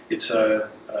it's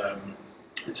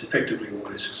effectively all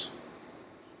risks.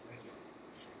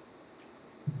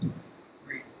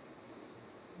 Great.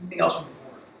 Anything else from the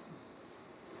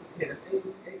board? Okay,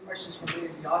 any questions from any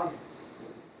of the audience?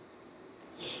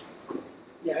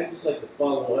 Yeah, I'd just like to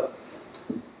follow up.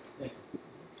 Thank you.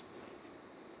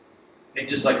 I'd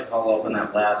just like to follow up on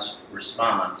that last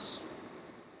response.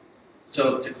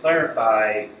 So to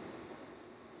clarify,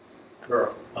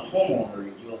 for a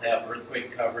homeowner, you'll have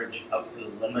earthquake coverage up to the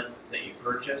limit that you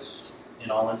purchase in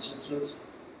all instances?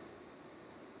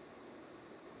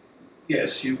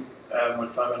 Yes, if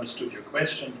I've understood your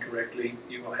question correctly,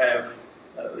 you will have,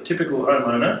 the typical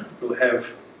homeowner will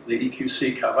have the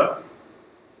EQC cover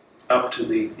up to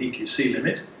the EQC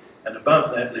limit, and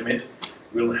above that limit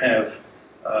we'll have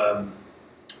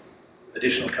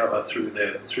additional cover through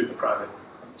the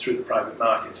private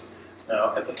market.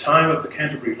 Now, at the time of the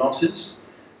Canterbury losses,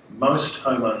 most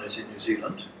homeowners in New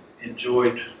Zealand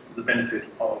enjoyed the benefit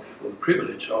of, or the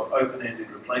privilege of, open-ended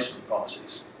replacement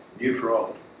policies, new for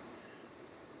old.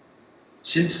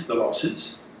 Since the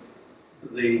losses,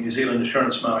 the New Zealand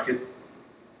insurance market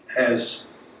has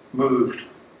moved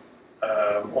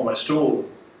almost all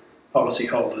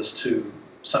policyholders to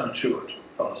sum insured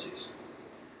policies.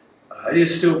 It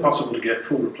is still possible to get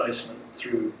full replacement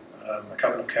through a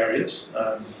couple of carriers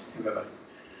who have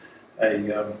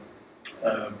a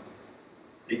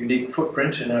unique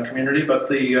footprint in our community, but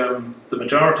the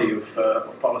majority of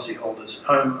policyholders,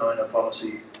 homeowner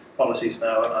policies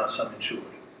now are sum insured,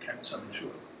 sum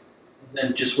insured. And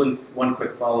then just one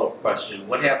quick follow-up question.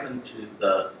 What happened to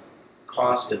the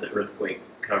cost of the earthquake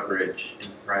coverage in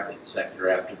the private sector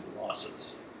after the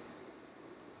losses?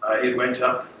 It went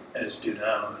up, as did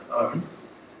our own,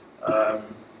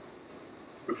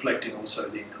 reflecting also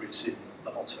the increase in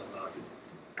the wholesale market.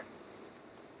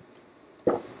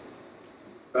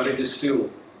 But it is still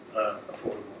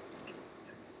affordable.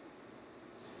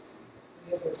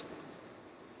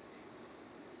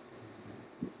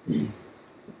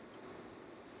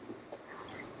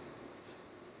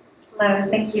 Hello,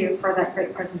 thank you for that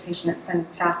great presentation. It's been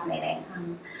fascinating.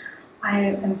 I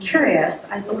am curious,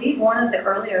 I believe one of the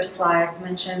earlier slides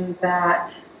mentioned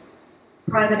that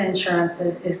private insurance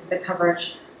is the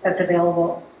coverage that's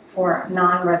available for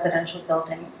non-residential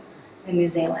buildings in New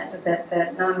Zealand,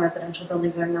 that non-residential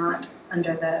buildings are not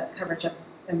under the coverage of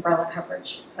umbrella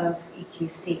coverage of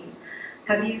EQC.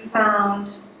 Have you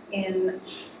found in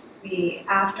the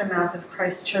aftermath of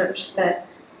Christchurch that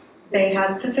they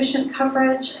had sufficient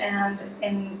coverage, and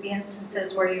in the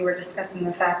instances where you were discussing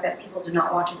the fact that people did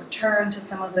not want to return to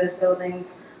some of those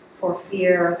buildings for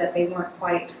fear that they weren't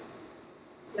quite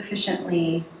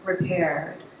sufficiently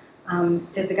repaired,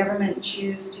 did the government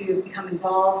choose to become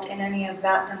involved in any of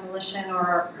that demolition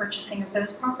or purchasing of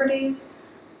those properties?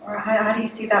 Or how do you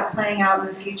see that playing out in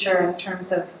the future in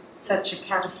terms of such a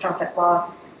catastrophic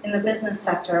loss in the business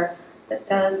sector that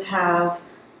does have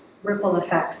ripple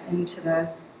effects into the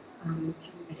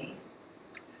community?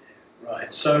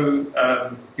 Right, so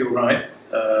you're right.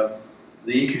 The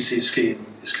EQC scheme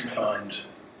is confined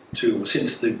to, or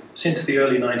since the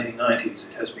early 1990s,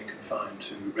 it has been confined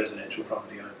to residential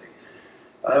property only.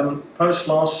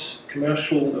 Post-loss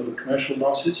commercial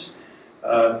losses,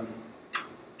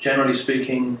 generally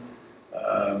speaking,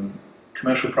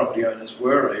 commercial property owners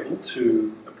were able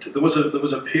to. There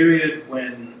was a period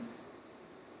when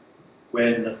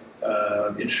many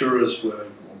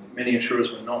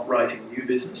insurers were not writing new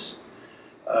business,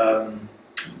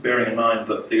 bearing in mind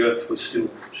that the earth was still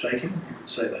shaking. You could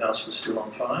say the house was still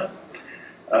on fire.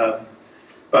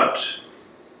 But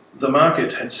the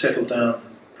market had settled down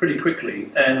pretty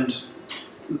quickly, and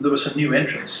there were some new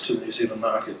entrants to the New Zealand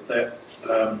market that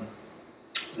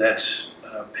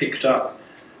picked up,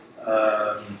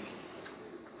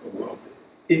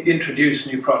 introduced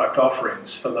new product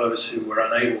offerings for those who were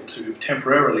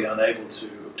temporarily unable to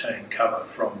obtain cover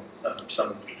from some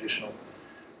of the traditional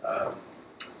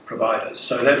providers.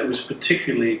 So that it was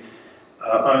particularly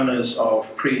owners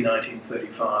of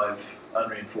pre-1935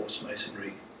 unreinforced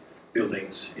masonry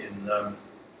buildings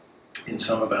in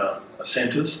some of our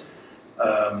centres,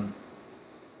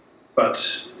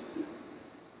 but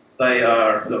they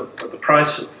are the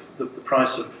price of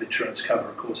insurance cover,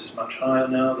 of course, is much higher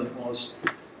now than it was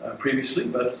previously.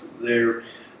 But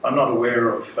I'm not aware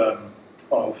of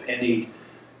any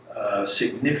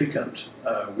significant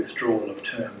withdrawal of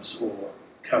terms or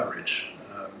coverage,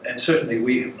 and certainly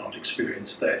we have not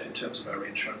experienced that in terms of our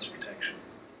insurance protection.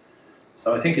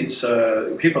 So I think it's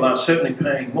people are certainly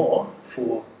paying more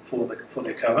for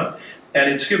their cover, and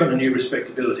it's given a new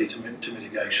respectability to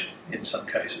mitigation in some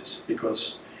cases,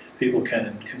 because people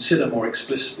can consider more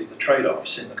explicitly the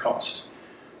trade-offs in the cost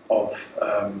of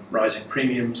rising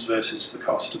premiums versus the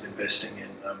cost of investing in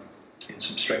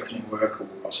some strengthening work, or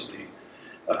possibly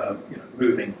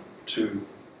moving to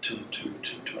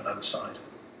another site.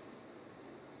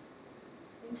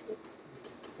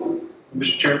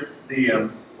 Mr. Chair,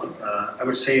 I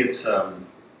would say it's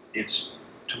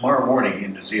tomorrow morning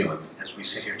in New Zealand as we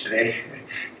sit here today,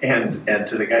 and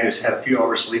to the guy who's had a few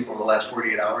hours sleep over the last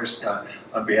 48 hours,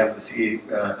 on behalf of the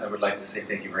CEA, I would like to say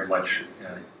thank you very much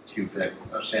to you for that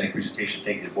outstanding presentation.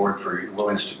 Thank you to the board for your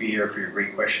willingness to be here, for your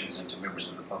great questions, and to members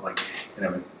of the public. And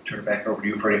I'm going to turn it back over to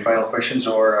you for any final questions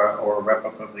or wrap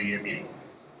up of the meeting.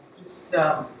 Just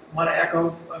want to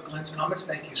echo Glenn's comments.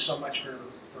 Thank you so much for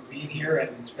being here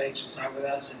and spending some time with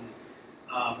us, and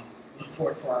look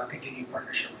forward for our continued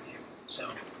partnership with you. So,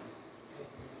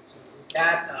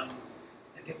 that, I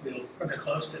think we'll bring a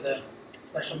close to the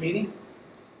special meeting.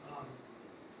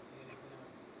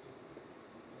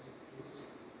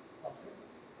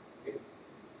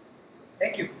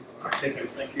 Thank you.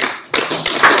 Thank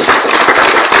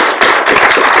you.